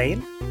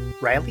MacLean,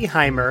 Ryley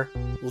Heimer,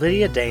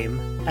 Lydia Dame,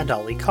 and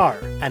Ollie Carr,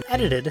 and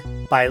edited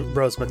by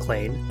Rose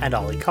MacLean and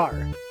Ollie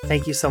Carr.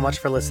 Thank you so much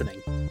for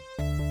listening.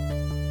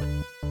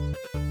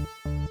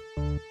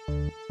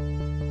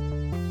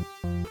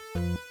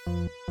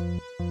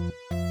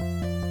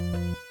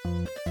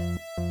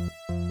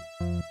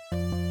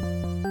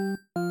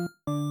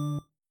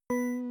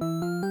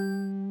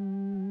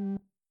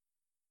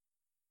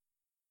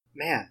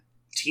 Man,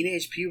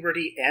 teenage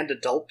puberty and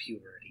adult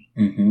puberty.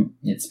 Mm-hmm.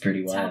 It's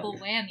pretty wild. Double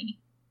whammy.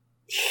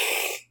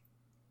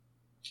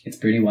 It's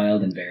pretty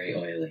wild and very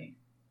oily.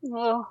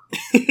 Ugh.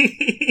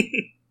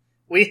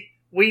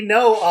 we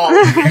know all.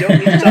 We don't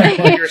need to talk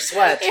about your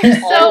sweat. You're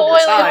all so the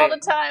oily time. all the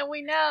time,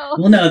 we know.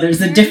 Well, no,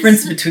 there's a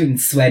difference between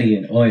sweaty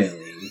and oily.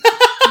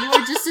 You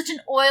are just such an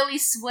oily,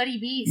 sweaty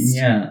beast.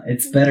 Yeah,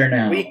 it's better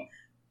now.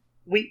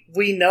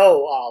 We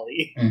know,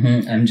 Ollie.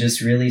 Mm-hmm. I'm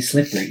just really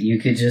slippery. You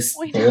could just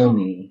We pull know.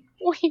 me.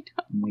 We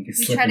know. Like a We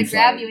slip try to and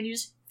grab slide. you and you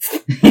just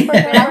put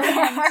it out of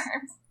your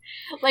arms.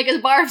 Like a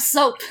bar of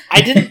soap.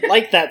 I didn't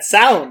like that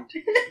sound,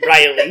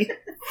 Riley.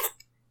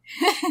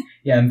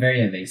 Yeah, I'm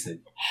very evasive.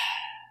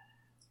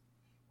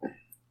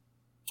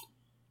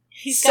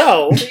 He's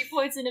So- got 3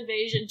 points in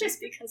evasion just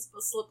because of how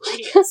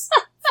slippery he is.